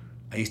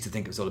 I used to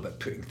think it was all about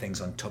putting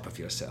things on top of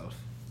yourself.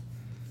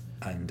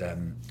 And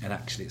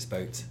actually it's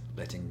about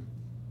letting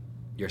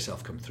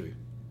yourself come through.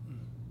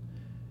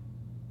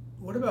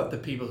 What about the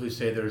people who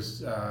say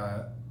there's,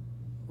 well,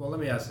 let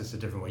me ask this a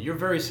different way. You're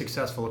very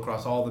successful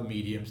across all the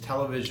mediums,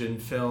 television,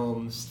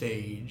 film,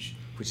 stage.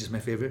 which is my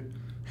favorite.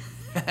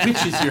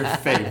 Which is your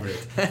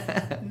favorite?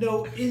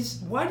 No,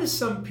 why do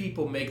some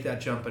people make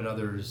that jump and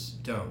others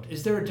don't?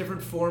 Is there a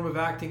different form of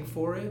acting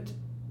for it?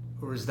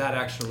 Or is that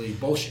actually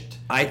bullshit?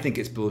 I think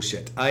it's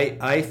bullshit.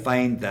 I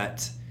find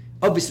that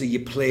obviously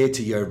you play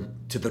to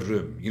the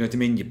room. You know what I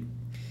mean?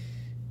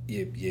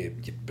 You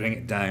bring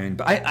it down.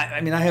 But I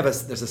mean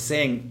there's a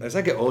saying as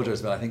I get older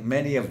as well. I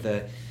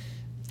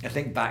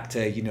think back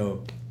to, you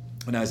know,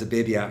 when I was a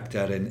baby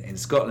actor in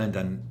Scotland,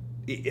 and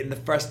in the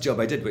first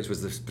job I did, which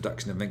was the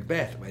production of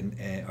Macbeth,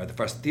 or the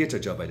first theatre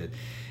job I did,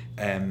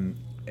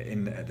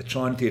 at the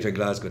Tron Theatre in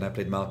Glasgow, and I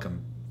played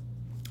Malcolm.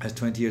 I was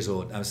 20 years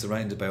old. I was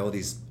surrounded by all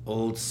these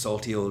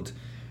salty old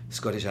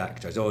Scottish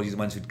actors, all these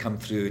ones who'd come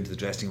through into the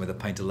dressing room with a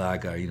pint of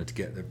lager, you know, to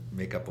get their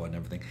makeup on and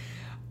everything.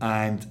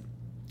 And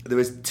there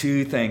was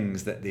two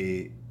things that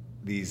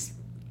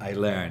I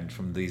learned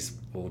from these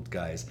old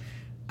guys.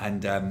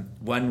 And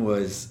one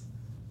was,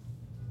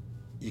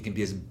 you can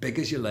be as big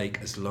as you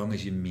like as long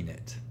as you mean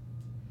it.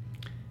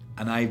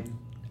 And I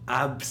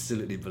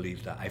absolutely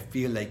believe that. I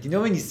feel like, you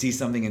know, when you see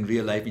something in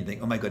real life and you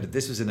think, oh my God, if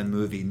this was in a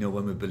movie, no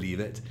one would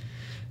believe it.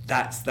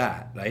 That's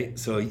that, right?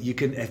 So you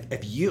can,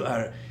 if you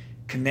are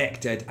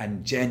connected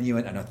and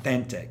genuine and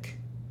authentic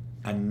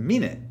and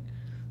mean it,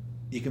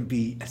 you can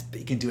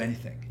do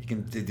anything. You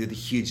can do the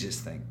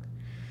hugest thing.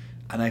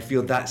 And I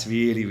feel that's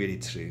really, really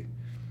true.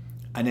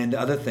 And then the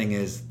other thing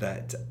is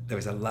that there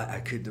was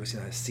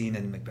a scene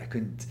in Macbeth,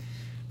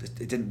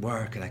 it didn't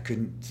work, and I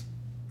couldn't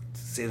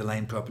say the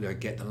line properly or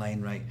get the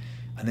line right.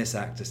 And this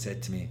actor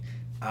said to me,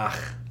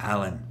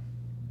 Alan,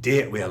 do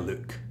it with a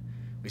look,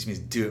 which means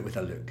do it with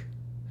a look.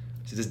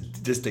 So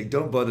just like,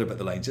 don't bother about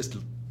the line, just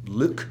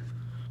look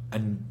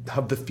and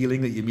have the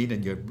feeling that you mean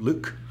in your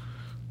look,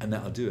 and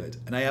that'll do it.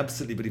 And I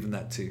absolutely believe in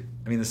that too.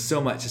 I mean, there's so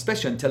much,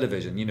 especially on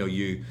television, you know,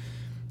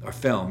 or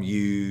film,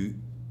 you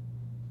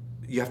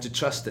have to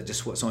trust that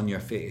just what's on your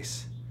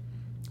face,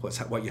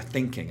 what you're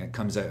thinking, it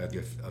comes out of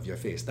your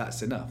face.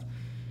 That's enough.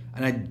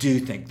 And I do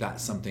think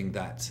that's something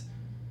that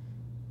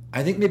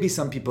I think maybe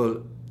some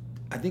people,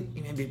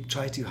 maybe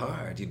try too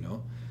hard. You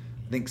know,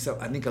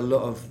 I think a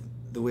lot of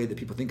the way that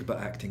people think about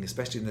acting,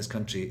 especially in this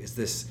country, is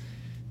this.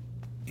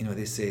 You know,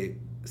 they say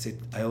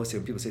I always say,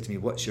 when people say to me,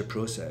 "What's your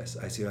process?"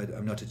 I say,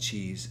 "I'm not a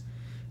cheese.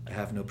 I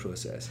have no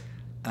process."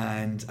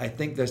 And I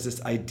think there's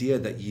this idea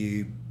that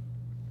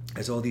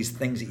there's all these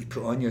things that you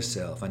put on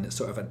yourself, and it's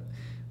sort of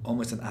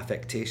almost an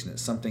affectation.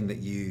 It's something that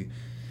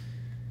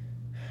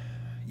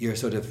you're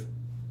sort of,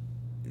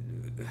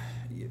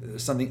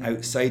 something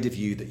outside of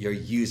you that you're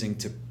using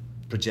to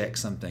project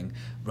something,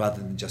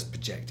 rather than just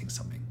projecting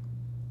something,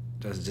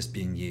 just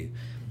being you.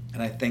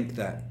 And I think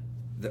that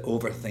the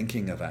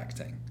overthinking of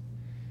acting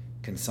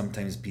can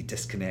sometimes be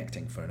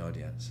disconnecting for an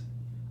audience.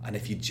 And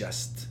if you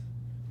just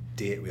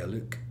do it with a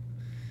look,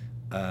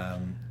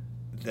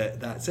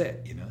 that's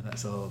it. You know,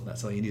 that's all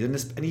you need.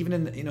 And even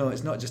in, you know,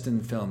 it's not just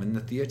in film, in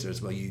the theatre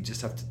as well. You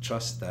just have to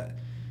trust that.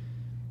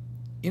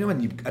 You know,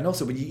 when you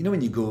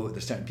go,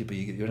 there's certain people,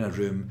 you're in a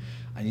room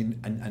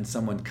and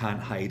someone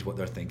can't hide what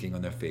they're thinking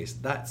on their face.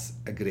 That's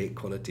a great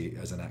quality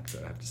as an actor,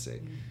 I have to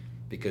say,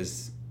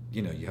 because,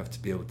 you know, you have to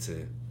be able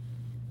to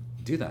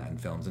do that in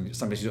films, and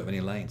sometimes you don't have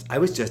any lines. I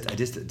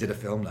just did a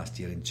film last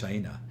year in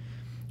China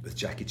with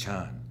Jackie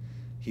Chan.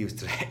 He was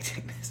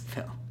directing this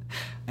film,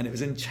 and it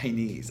was in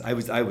Chinese. I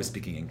was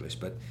speaking English,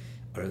 or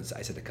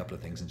I said a couple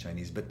of things in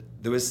Chinese, but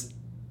there was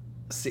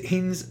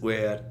scenes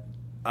where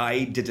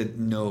I didn't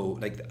know,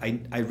 like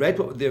I read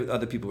what the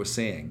other people were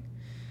saying,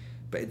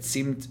 but it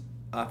seemed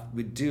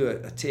we'd do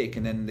a take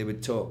and then they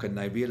would talk, and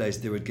I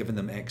realised they were giving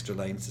them extra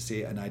lines to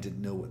say, and I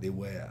didn't know what they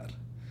were.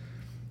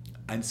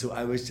 And so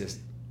I was just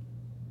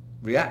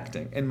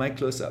reacting in my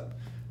close-up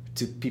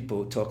to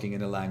people talking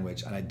in a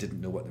language, and I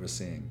didn't know what they were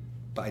saying,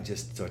 but I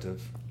just sort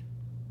of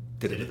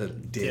did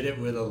it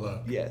with a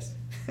look. Yes.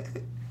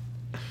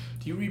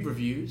 Do you read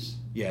reviews?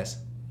 Yes.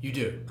 You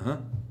do? Uh-huh.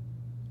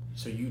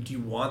 So do you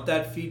want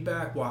that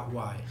feedback?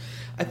 Why?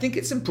 I think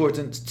it's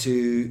important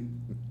to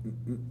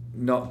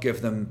not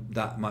give them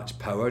that much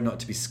power,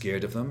 not to be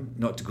scared of them,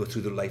 not to go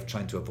through their life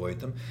trying to avoid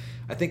them.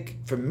 I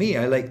think for me,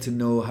 I like to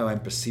know how I'm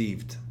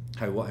perceived,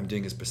 how what I'm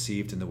doing is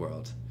perceived in the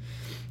world.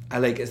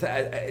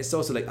 It's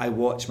also like I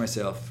watch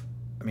myself.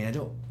 I mean, I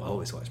don't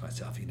always watch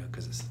myself, you know,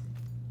 because it's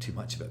too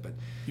much of it. But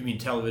you mean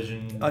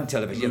television? On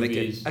television,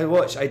 movies? Yeah,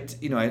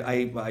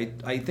 like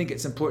I think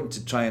it's important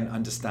to try and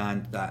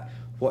understand that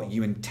what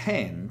you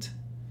intend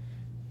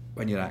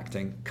when you're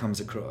acting comes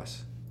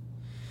across,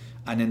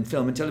 and in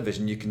film and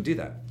television you can do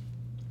that.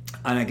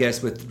 And I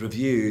guess with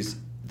reviews,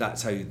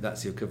 that's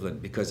the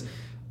equivalent, because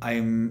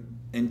I'm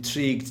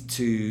intrigued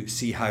to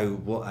see how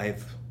what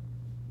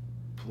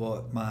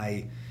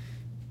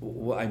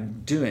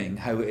I'm doing,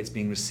 how it's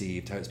being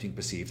received, how it's being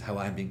perceived, how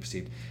I'm being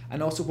perceived,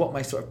 and also what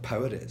my sort of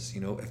power is.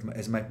 You know,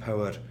 is my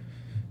power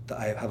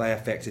that have I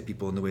affected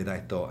people in the way that I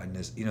thought,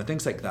 and you know,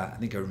 things like that I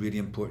think are really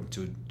important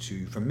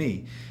to for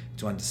me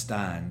to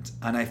understand.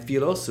 And I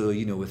feel also,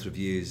 you know, with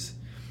reviews,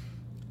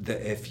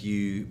 that if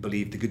you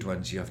believe the good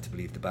ones, you have to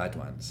believe the bad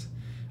ones.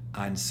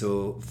 And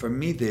so for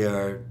me, they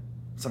are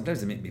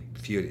sometimes they make me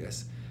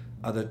furious,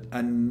 but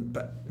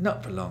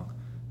not for long.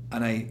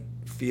 And I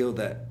feel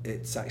that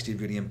it's actually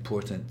really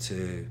important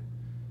to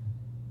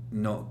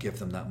not give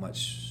them that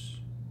much.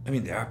 I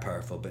mean, they are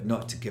powerful, but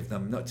not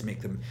to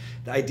make them,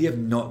 the idea of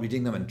not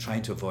reading them and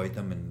trying to avoid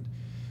them and,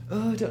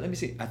 don't let me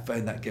see, I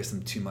find that gives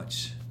them too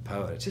much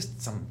power. It's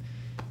just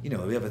we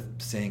have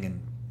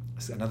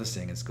another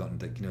saying in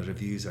Scotland, like,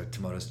 reviews are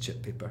tomorrow's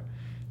chip paper.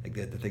 Like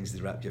the things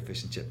that wrap your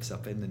fish and chips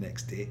up in the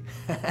next day.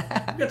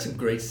 We've got some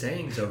great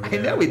sayings over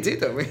there. I know we do,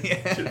 don't we?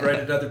 Should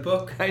write another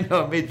book. I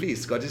know, maybe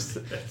Scottish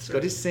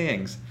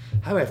sayings.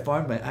 How I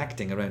formed my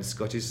acting around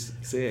Scottish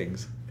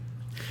sayings.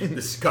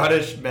 The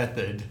Scottish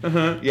method.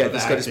 Yeah, the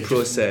Scottish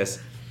process.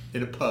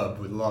 In a pub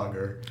with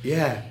lager.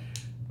 Yeah.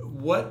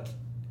 What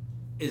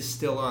is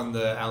still on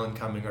the Alan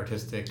Cumming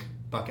artistic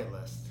bucket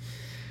list?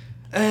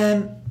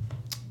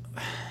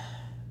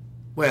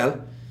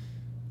 Well,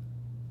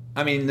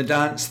 I mean, the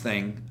dance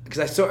thing, because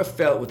I sort of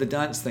felt with the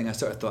dance thing, I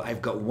sort of thought,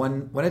 I've got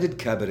one. When I did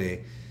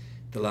Cabaret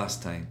the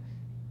last time,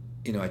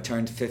 I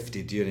turned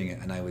 50 during it,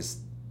 and I was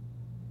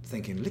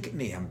thinking, look at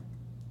me, I'm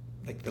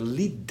like the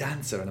lead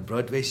dancer on a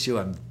Broadway show.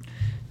 I'm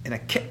in a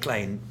kick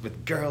line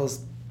with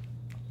girls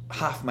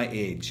half my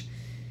age.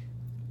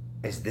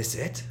 Is this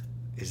it?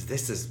 Is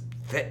this as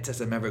fit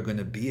as I'm ever going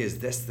to be? Is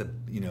this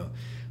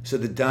So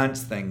the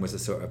dance thing was a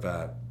sort of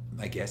a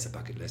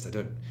bucket list.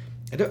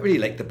 I don't really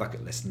like the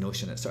bucket list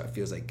notion. It sort of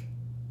feels like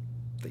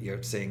that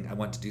you're saying, I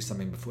want to do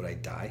something before I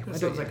die. It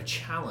sounds like a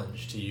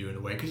challenge to you in a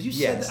way. Because you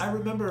said, I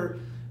remember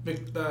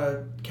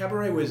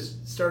Cabaret was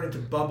starting to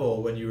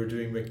bubble when you were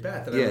doing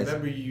Macbeth. And I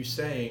remember you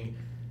saying,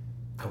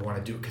 I want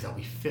to do it because I'll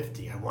be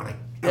 50. I want to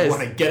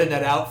get in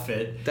that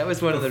outfit. That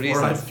was one of the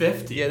reasons. I'm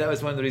 50. Yeah, that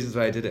was one of the reasons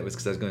why I did it, was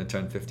because I was going to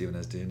turn 50 when I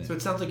was doing it. So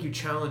it sounds like you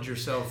challenge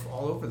yourself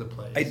all over the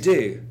place. I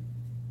do.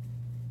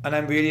 And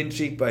I'm really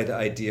intrigued by the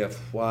idea of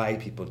why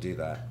people do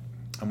that.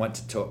 I want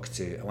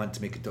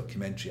to make a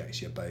documentary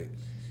actually about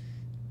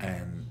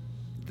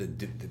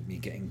me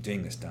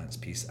doing this dance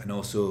piece, and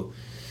also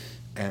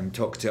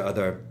talk to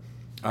other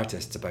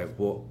artists about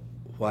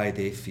why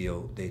they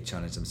feel they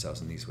challenge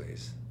themselves in these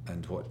ways,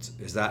 and what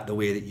is that the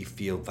way that you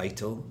feel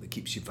vital, that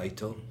keeps you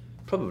vital?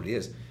 Probably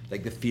is,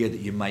 like the fear that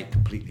you might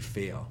completely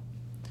fail.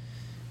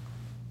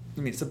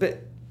 I mean, it's a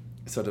bit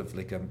sort of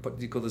like what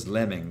do you call those,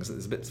 lemmings?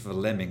 It's a bit of a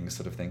lemming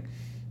sort of thing,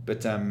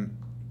 but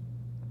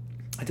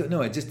I don't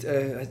know. It's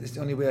the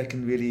only way I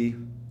can really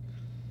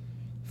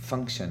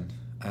function,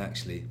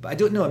 actually. But I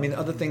don't know. I mean,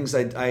 other things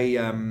it's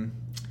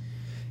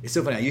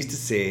so funny. I used to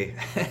say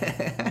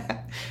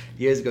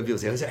years ago, people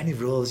say, "Oh, is there any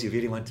roles you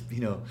really want to,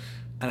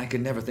 And I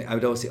could never think. I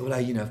would always say, "Well,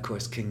 of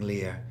course, King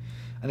Lear."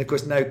 And of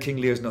course, now King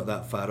Lear's not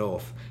that far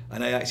off.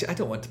 And I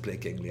don't want to play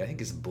King Lear. I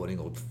think it's a boring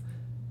old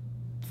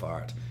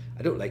fart.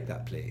 I don't like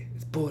that play.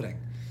 It's boring.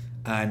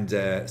 And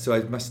so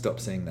I must stop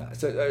saying that.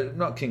 So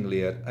not King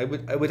Lear. I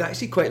would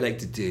actually quite like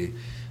to do.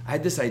 I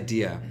had this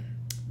idea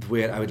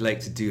where I would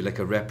like to do like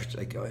a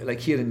repertory, like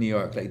here in New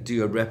York, like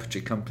do a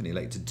repertory company,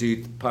 like to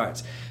do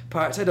parts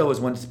I'd always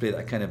wanted to play that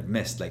I kind of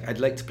missed. Like I'd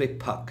like to play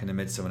Puck in A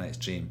Midsummer Night's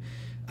Dream,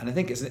 and I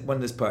think it's one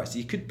of those parts that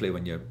you could play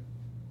when you're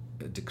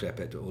a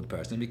decrepit old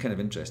person. It'd be kind of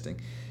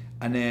interesting.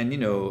 And then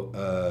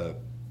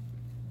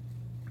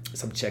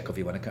some Chekhov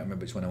one, I can't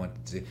remember which one I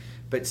wanted to do,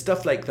 but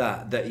stuff like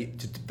that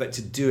but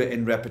to do it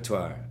in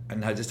repertoire,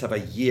 and I just have a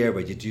year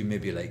where you do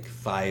maybe like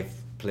 5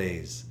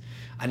 plays,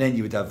 and then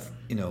you would have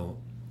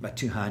a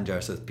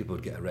 2-hander so that people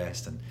would get a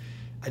rest. And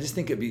I just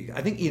think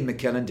I think Ian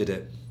McKellen did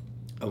it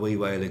a wee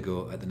while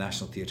ago at the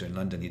National Theatre in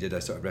London. He did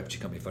a sort of repertory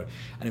company for it,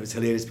 and it was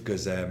hilarious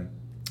because Ian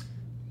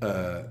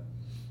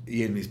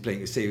was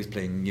playing, say he was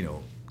playing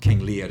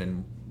King Lear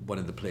in one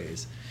of the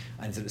plays,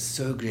 and it was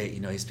so great,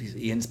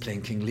 Ian's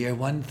playing King Lear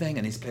one thing,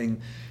 and he's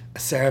playing a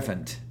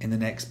servant in the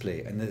next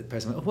play, and the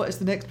person went, "Oh, what is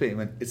the next play?" And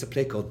went, "It's a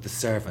play called The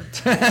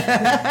Servant."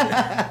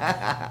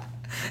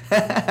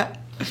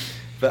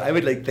 But I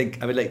would like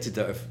to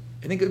sort of,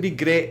 I think it would be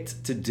great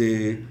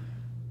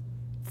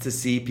to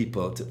see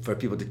people, for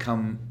people to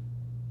come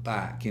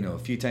back, a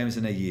few times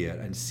in a year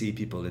and see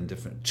people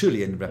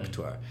truly in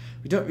repertoire.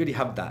 We don't really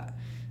have that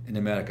in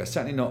America,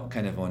 certainly not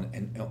kind of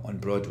on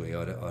Broadway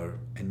or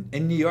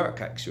in New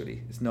York.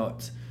 Actually, it's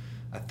not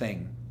a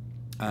thing,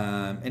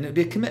 and it'd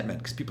be a commitment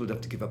because people would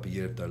have to give up a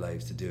year of their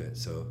lives to do it.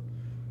 So,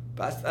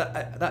 but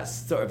that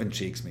sort of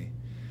intrigues me.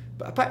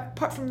 But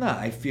apart from that,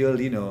 I feel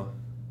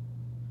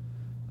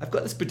I've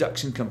got this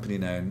production company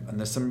now, and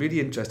there's some really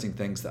interesting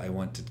things that I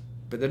want to,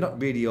 but they're not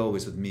really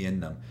always with me in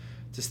them.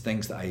 Just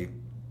things that I,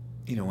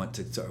 want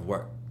to sort of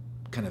work,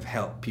 kind of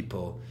help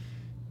people,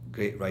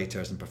 great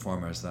writers and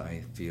performers that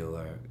I feel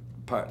are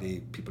partly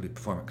people who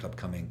perform at Club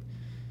Cumming.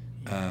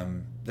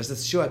 There's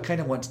this show, I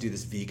kind of want to do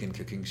this vegan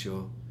cooking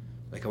show.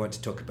 Like I want to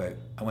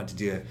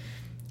do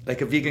a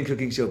vegan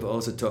cooking show, but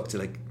also talk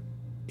to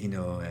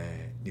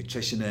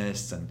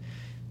nutritionists and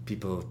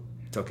people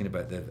talking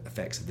about the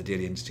effects of the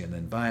dairy industry on the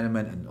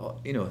environment, and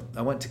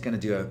I want to kind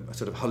of do a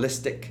sort of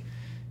holistic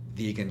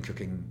vegan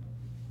cooking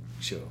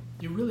show.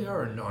 You really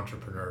are an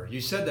entrepreneur.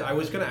 You said that. I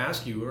was going to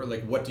ask you, or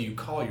like, what do you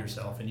call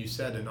yourself? And you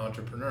said an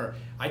entrepreneur.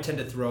 I tend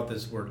to throw out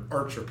this word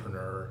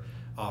entrepreneur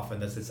often.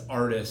 That's this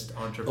artist,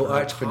 entrepreneur. Oh,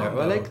 entrepreneur.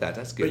 Well, I like that.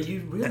 That's good. But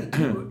you really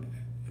do.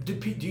 Do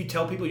you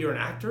tell people you're an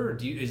actor? Or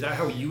is that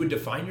how you would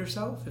define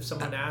yourself if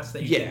someone asks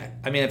that?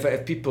 I mean,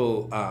 if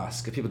people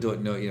ask, if people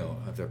don't know,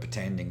 if they're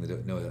pretending they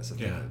don't know, that's the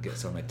thing that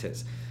gets on my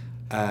tits.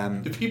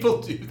 Do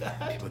people do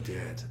that? People do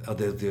it. Or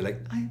they'll do like,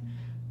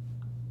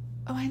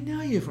 I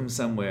know you from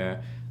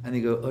somewhere. And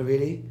they go, oh,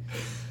 really?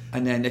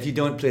 And then if you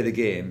don't play the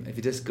game, if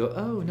you just go,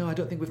 oh, no, I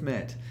don't think we've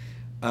met.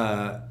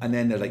 And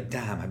then they're like,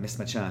 damn, I missed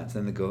my chance.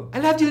 And then they go, I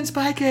loved you in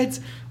Spy Kids.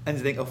 And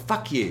they think, oh,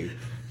 fuck you.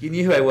 You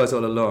knew who I was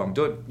all along.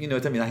 Don't, you know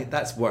what I mean?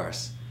 That's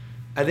worse.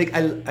 I think,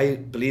 I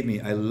believe me,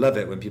 I love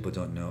it when people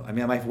don't know. I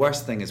mean, my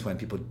worst thing is when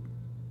people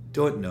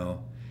don't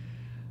know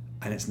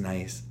and it's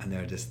nice and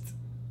they're just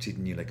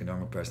treating you like a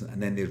normal person,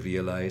 and then they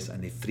realise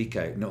and they freak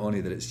out, not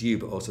only that it's you,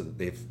 but also that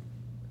they've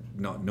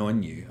not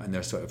known you, and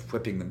they're sort of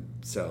whipping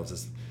themselves,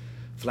 as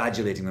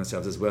flagellating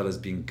themselves as well as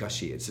being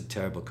gushy. It's a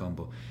terrible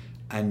combo.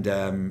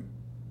 And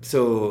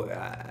so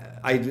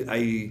I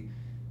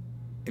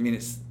mean,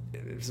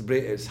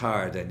 it's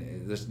hard,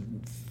 and there's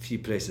few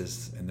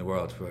places in the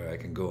world where I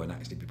can go and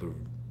actually people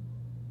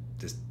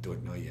just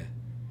don't know you.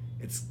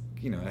 It's,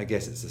 I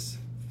guess it's this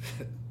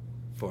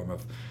form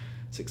of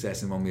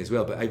success in one way as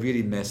well, but I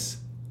really miss,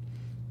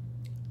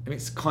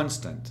 it's a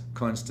constant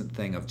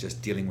thing of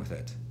just dealing with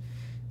it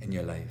in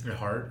your life.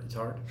 It's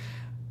hard?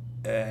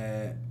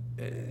 Yeah,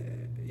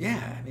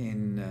 I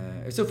mean,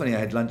 it's so funny. I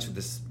had lunch with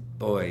this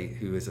boy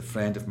who is a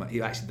friend of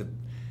mine.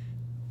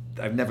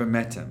 I've never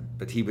met him,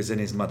 but he was in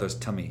his mother's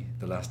tummy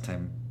the last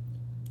time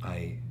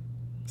I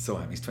saw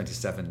him. He's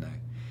 27 now,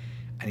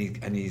 and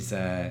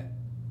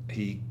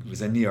he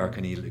was in New York,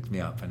 and he looked me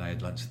up, and I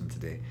had lunch with him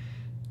today.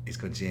 He's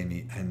called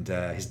Jamie, and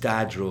his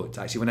dad wrote,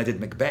 actually, when I did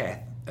Macbeth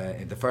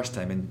the first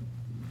time in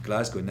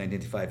Glasgow in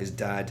 1985, his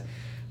dad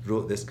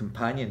wrote this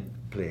companion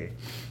play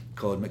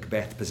called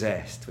Macbeth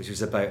Possessed, which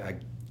was about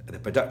the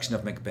production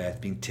of Macbeth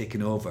being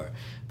taken over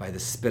by the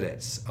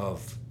spirits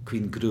of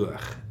Queen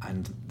Gruach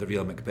and the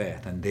real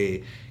Macbeth, and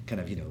they kind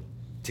of,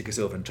 took us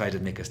over and tried to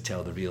make us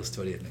tell the real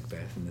story of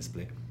Macbeth in this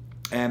play.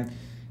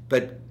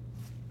 But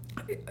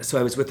so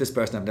I was with this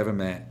person I've never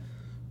met,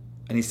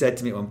 and he said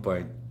to me at one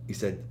point, he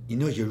said,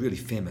 you're really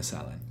famous,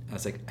 Alan. And I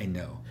was like, I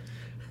know.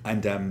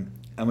 And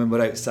when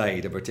we're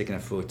outside and we're taking a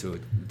photo,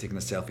 taking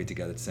a selfie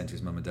together to send to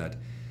his mum and dad,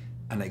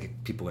 and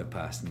like people went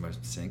past and were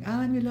saying,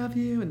 Alan, we love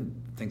you, and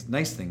things,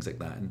 nice things like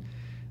that,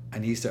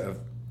 and he sort of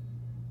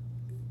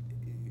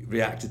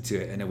reacted to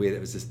it in a way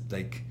that was just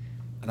like,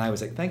 and I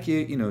was like, thank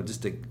you,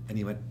 just like, and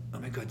he went, oh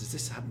my God, does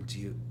this happen to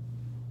you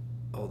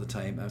all the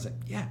time? I was like,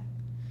 yeah,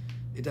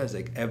 it does.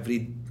 Like I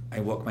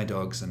walk my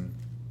dogs, and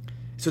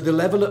so the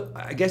level of,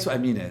 I guess what I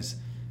mean is,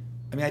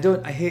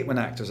 I hate when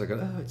actors are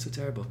going, oh, it's so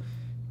terrible.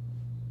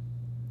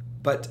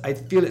 But I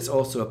feel it's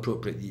also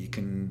appropriate that you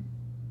can,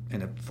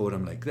 in a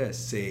forum like this,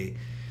 say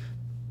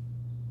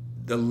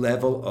the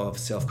level of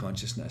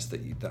self-consciousness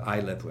that I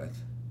live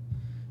with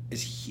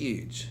is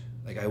huge.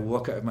 Like, I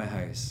walk out of my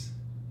house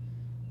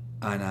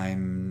and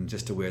I'm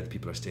just aware that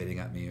people are staring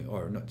at me,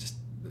 or not just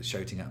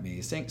shouting at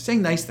me,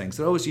 saying nice things.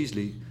 They're always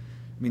usually,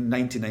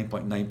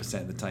 99.9%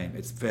 of the time,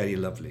 it's very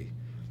lovely.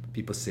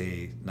 People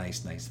say nice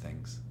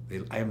things.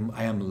 I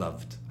am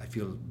loved. I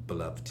feel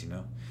beloved,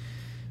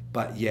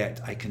 But yet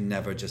I can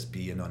never just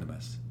be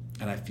anonymous.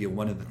 And I feel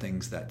one of the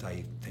things that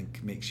I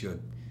think makes you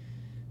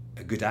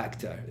a good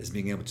actor is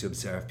being able to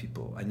observe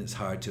people. And it's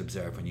hard to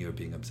observe when you're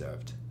being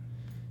observed.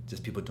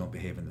 Just people don't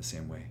behave in the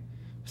same way.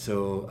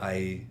 So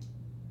I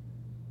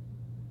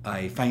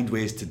find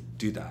ways to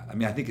do that.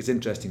 I think it's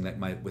interesting,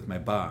 like with my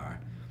bar,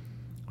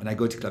 when I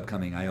go to Club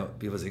Cumming,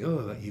 people say,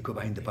 oh, you go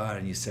behind the bar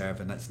and you serve,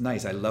 and that's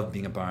nice. I love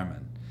being a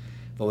barman.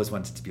 I've always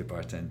wanted to be a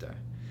bartender.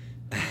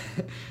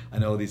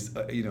 And all these,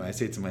 I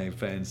say to my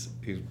friends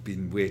who've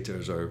been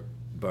waiters or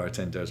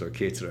bartenders or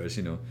caterers,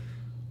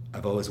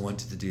 I've always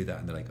wanted to do that,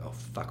 and they're like, oh,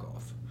 fuck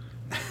off.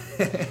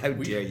 How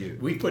dare you?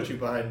 We put you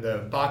behind the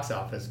box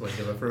office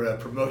window for a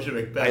promotion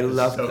of Macbeth. I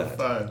loved that.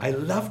 Fun. I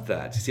loved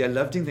that. See, I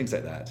love doing things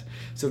like that.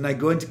 So when I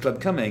go into Club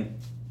Cumming,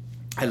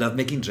 I love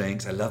making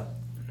drinks. I love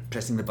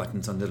pressing the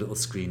buttons on the little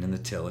screen and the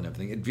till and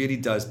everything. It really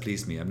does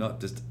please me. I'm not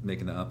just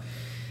making that up.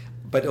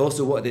 But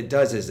also what it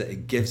does is that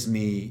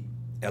it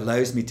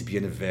allows me to be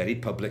in a very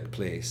public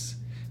place,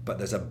 but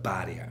there's a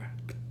barrier.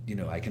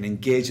 I can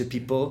engage with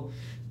people,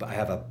 but I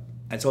have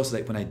it's also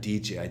like when I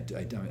DJ, I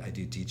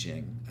do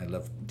DJing. I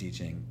love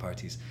DJing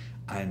parties,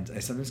 and I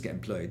sometimes get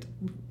employed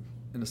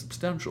in a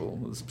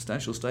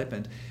substantial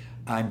stipend.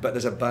 But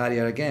there's a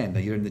barrier again,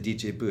 that you're in the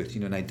DJ booth,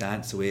 and I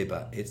dance away,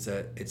 but it's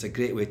a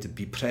great way to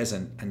be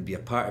present and be a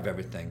part of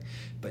everything,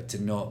 but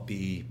to not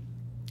be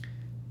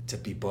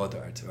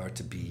bothered or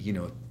to be,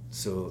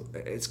 so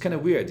it's kind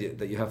of weird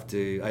that you have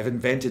to, I've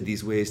invented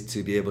these ways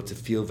to be able to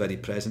feel very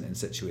present in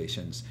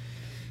situations,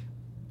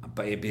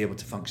 but be able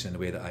to function in a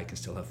way that I can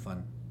still have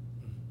fun.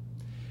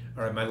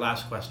 All right, my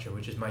last question,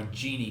 which is my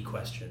genie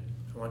question.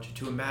 I want you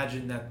to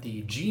imagine that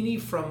the genie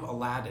from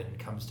Aladdin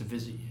comes to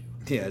visit you,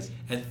 Yes.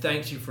 And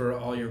thanks you for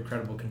all your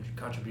incredible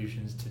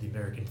contributions to the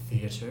American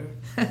theatre,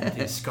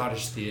 the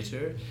Scottish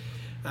theatre.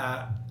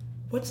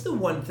 What's the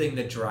one thing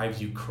that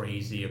drives you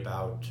crazy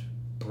about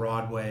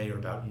Broadway or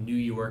about New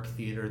York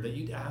theater that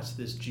you'd ask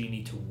this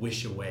genie to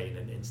wish away in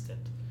an instant?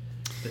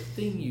 The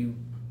thing you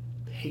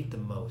hate the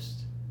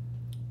most?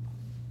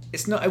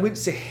 It's not, I wouldn't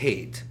say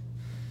hate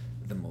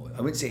the most.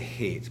 I wouldn't say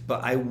hate,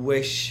 but I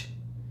wish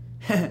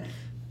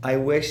I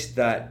wish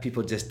that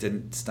people just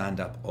didn't stand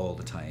up all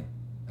the time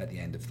at the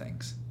end of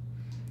things.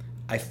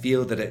 I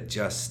feel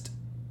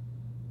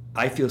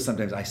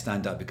sometimes I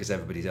stand up because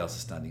everybody else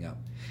is standing up.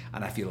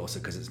 And I feel also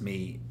because it's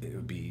me, it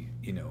would be,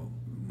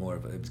 more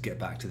of it would get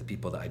back to the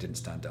people that I didn't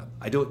stand up.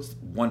 I don't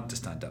want to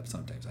stand up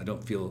sometimes. I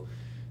don't feel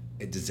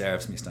it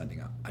deserves me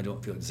standing up. I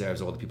don't feel it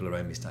deserves all the people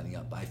around me standing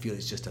up. But I feel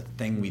it's just a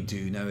thing we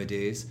do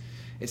nowadays.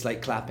 It's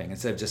like clapping.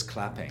 Instead of just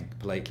clapping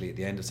politely at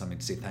the end of something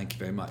to say thank you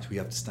very much, we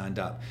have to stand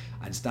up.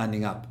 And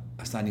standing up,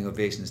 a standing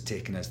ovation is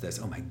taken as this,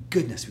 oh my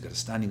goodness, we've got a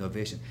standing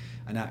ovation.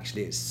 And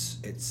actually it's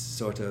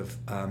sort of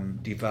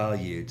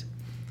devalued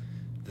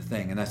the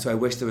thing. And so I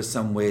wish there was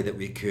some way that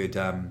we could,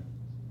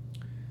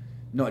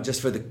 not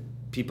just for the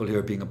people who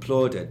are being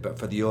applauded, but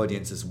for the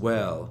audience as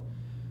well,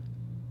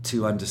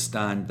 to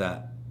understand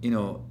that,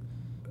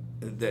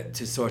 that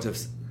to sort of,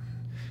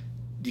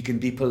 you can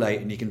be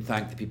polite and you can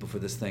thank the people for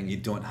this thing. You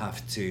don't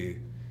have to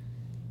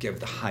give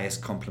the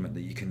highest compliment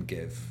that you can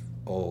give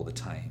all the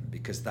time,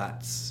 because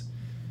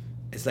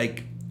it's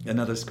like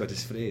another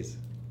Scottish phrase,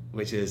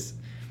 which is,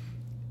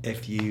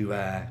 if you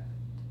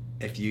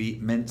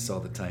eat mince all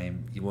the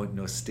time, you won't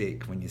know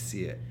steak when you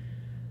see it.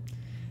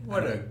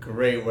 What a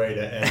great way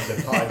to end the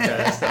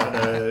podcast on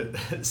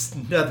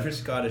another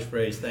Scottish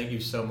phrase. Thank you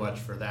so much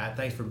for that.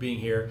 Thanks for being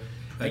here.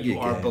 You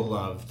are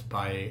beloved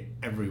by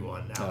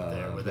everyone out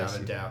there, without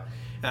a doubt.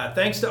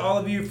 Thanks to all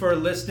of you for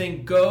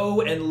listening.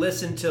 Go and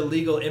listen to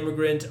Legal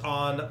Immigrant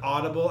on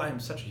Audible. I'm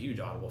such a huge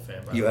Audible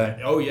fan, by the way.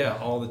 Oh, yeah,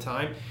 all the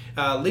time.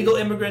 Legal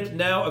Immigrant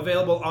now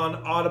available on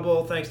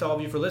Audible. Thanks to all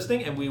of you for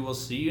listening, and we will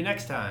see you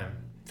next time.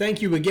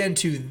 Thank you again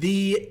to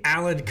the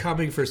Alan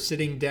Cumming for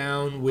sitting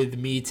down with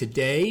me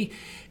today.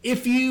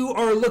 If you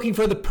are looking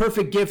for the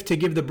perfect gift to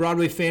give the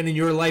Broadway fan in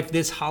your life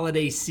this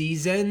holiday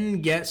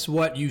season, guess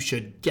what? You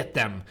should get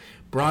them.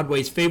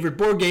 Broadway's favorite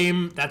board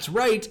game. That's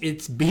right,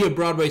 it's Be a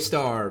Broadway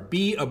Star.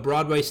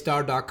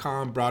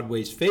 BeABroadwayStar.com,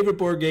 Broadway's favorite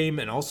board game,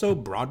 and also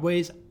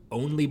Broadway's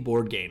only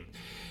board game.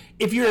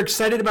 If you're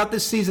excited about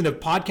this season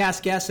of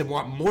podcast guests and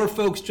want more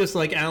folks just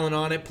like Alan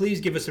on it, please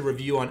give us a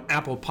review on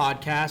Apple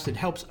Podcasts. It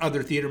helps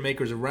other theater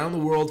makers around the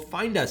world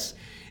find us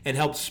and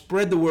help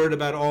spread the word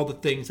about all the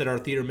things that our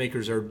theater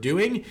makers are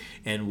doing,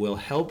 and will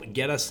help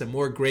get us some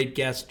more great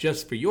guests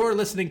just for your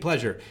listening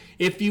pleasure.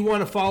 If you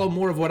want to follow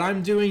more of what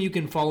I'm doing, you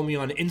can follow me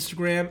on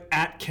Instagram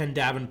at Ken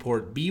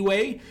Davenport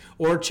Bway,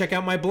 or check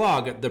out my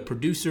blog at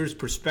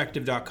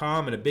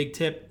theproducersperspective.com. And a big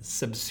tip,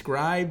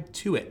 subscribe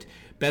to it.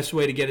 Best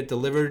way to get it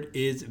delivered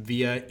is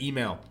via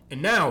email.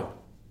 And now,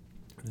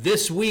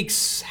 this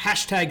week's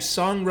hashtag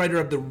Songwriter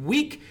of the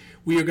Week.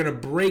 We are going to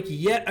break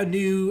yet a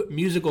new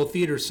musical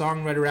theater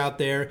songwriter out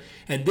there.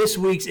 And this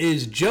week's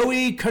is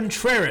Joey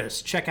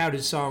Contreras. Check out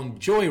his song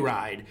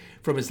Joyride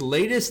from his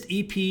latest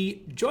EP,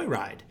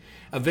 Joyride.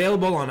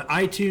 Available on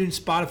iTunes,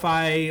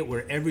 Spotify,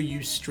 wherever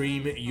you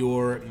stream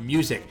your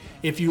music.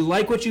 If you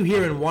like what you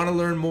hear and want to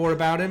learn more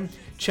about him,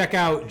 check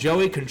out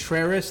Joey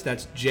Contreras.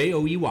 That's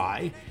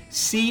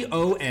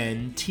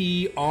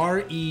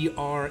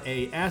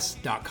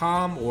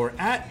JoeyContreras.com or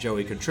at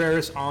Joey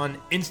Contreras on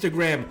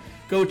Instagram.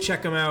 Go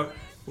check him out,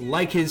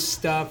 like his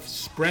stuff,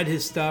 spread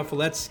his stuff.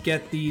 Let's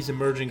get these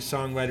emerging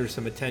songwriters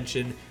some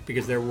attention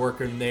because they're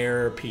working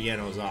their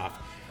pianos off.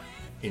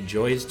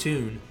 Enjoy his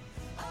tune.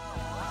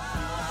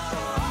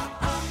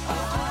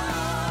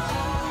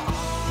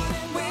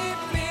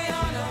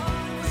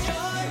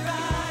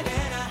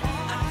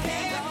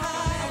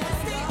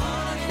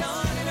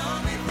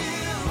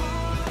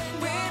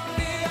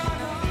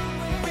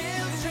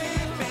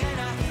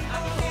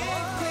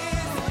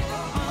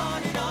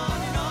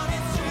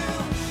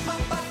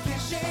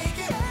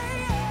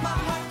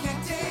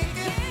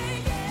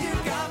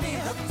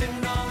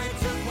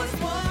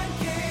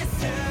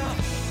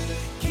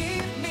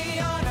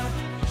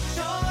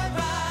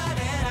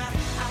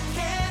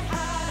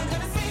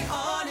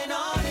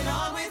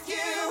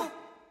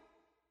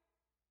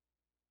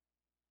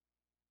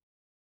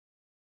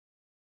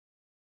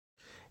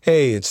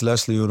 Hey, it's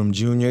Leslie Odom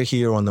Jr.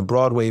 here on the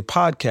Broadway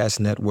Podcast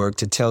Network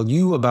to tell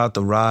you about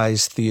the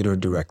Rise Theater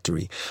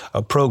Directory,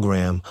 a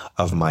program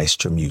of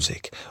Maestro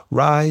Music.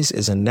 Rise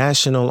is a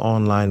national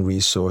online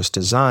resource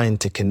designed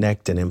to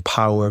connect and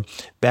empower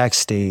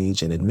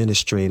backstage and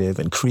administrative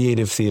and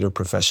creative theater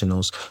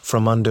professionals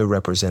from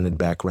underrepresented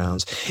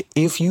backgrounds.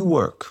 If you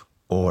work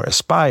or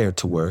aspire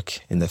to work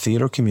in the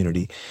theater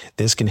community,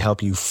 this can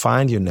help you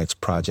find your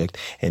next project.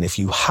 And if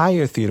you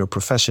hire theater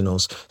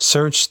professionals,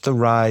 search the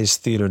Rise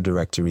Theater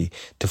Directory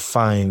to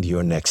find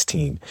your next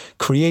team.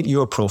 Create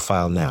your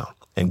profile now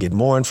and get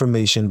more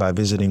information by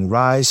visiting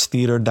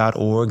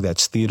risetheater.org.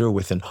 That's theater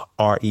with an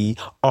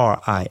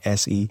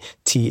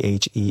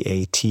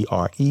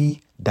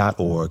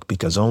RERISETHEATRE.org,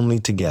 because only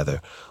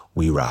together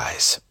we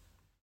rise.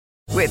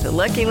 With the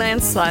Lucky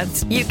Land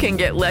Slots, you can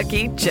get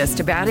lucky just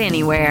about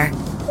anywhere.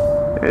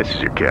 This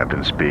is your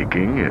captain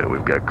speaking.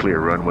 We've got clear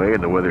runway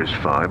and the weather's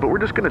fine, but we're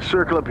just going to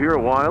circle up here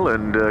a while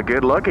and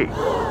get lucky.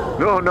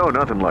 No,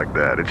 nothing like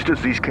that. It's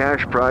just these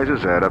cash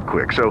prizes add up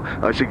quick. So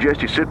I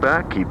suggest you sit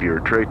back, keep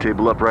your tray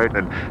table upright,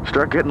 and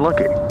start getting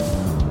lucky.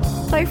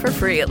 Play for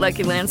free at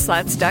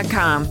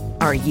LuckyLandSlots.com.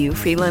 Are you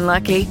feeling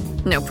lucky?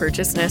 No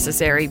purchase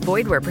necessary.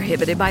 Void where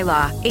prohibited by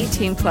law.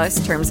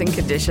 18+ terms and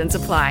conditions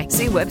apply.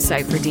 See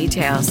website for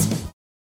details.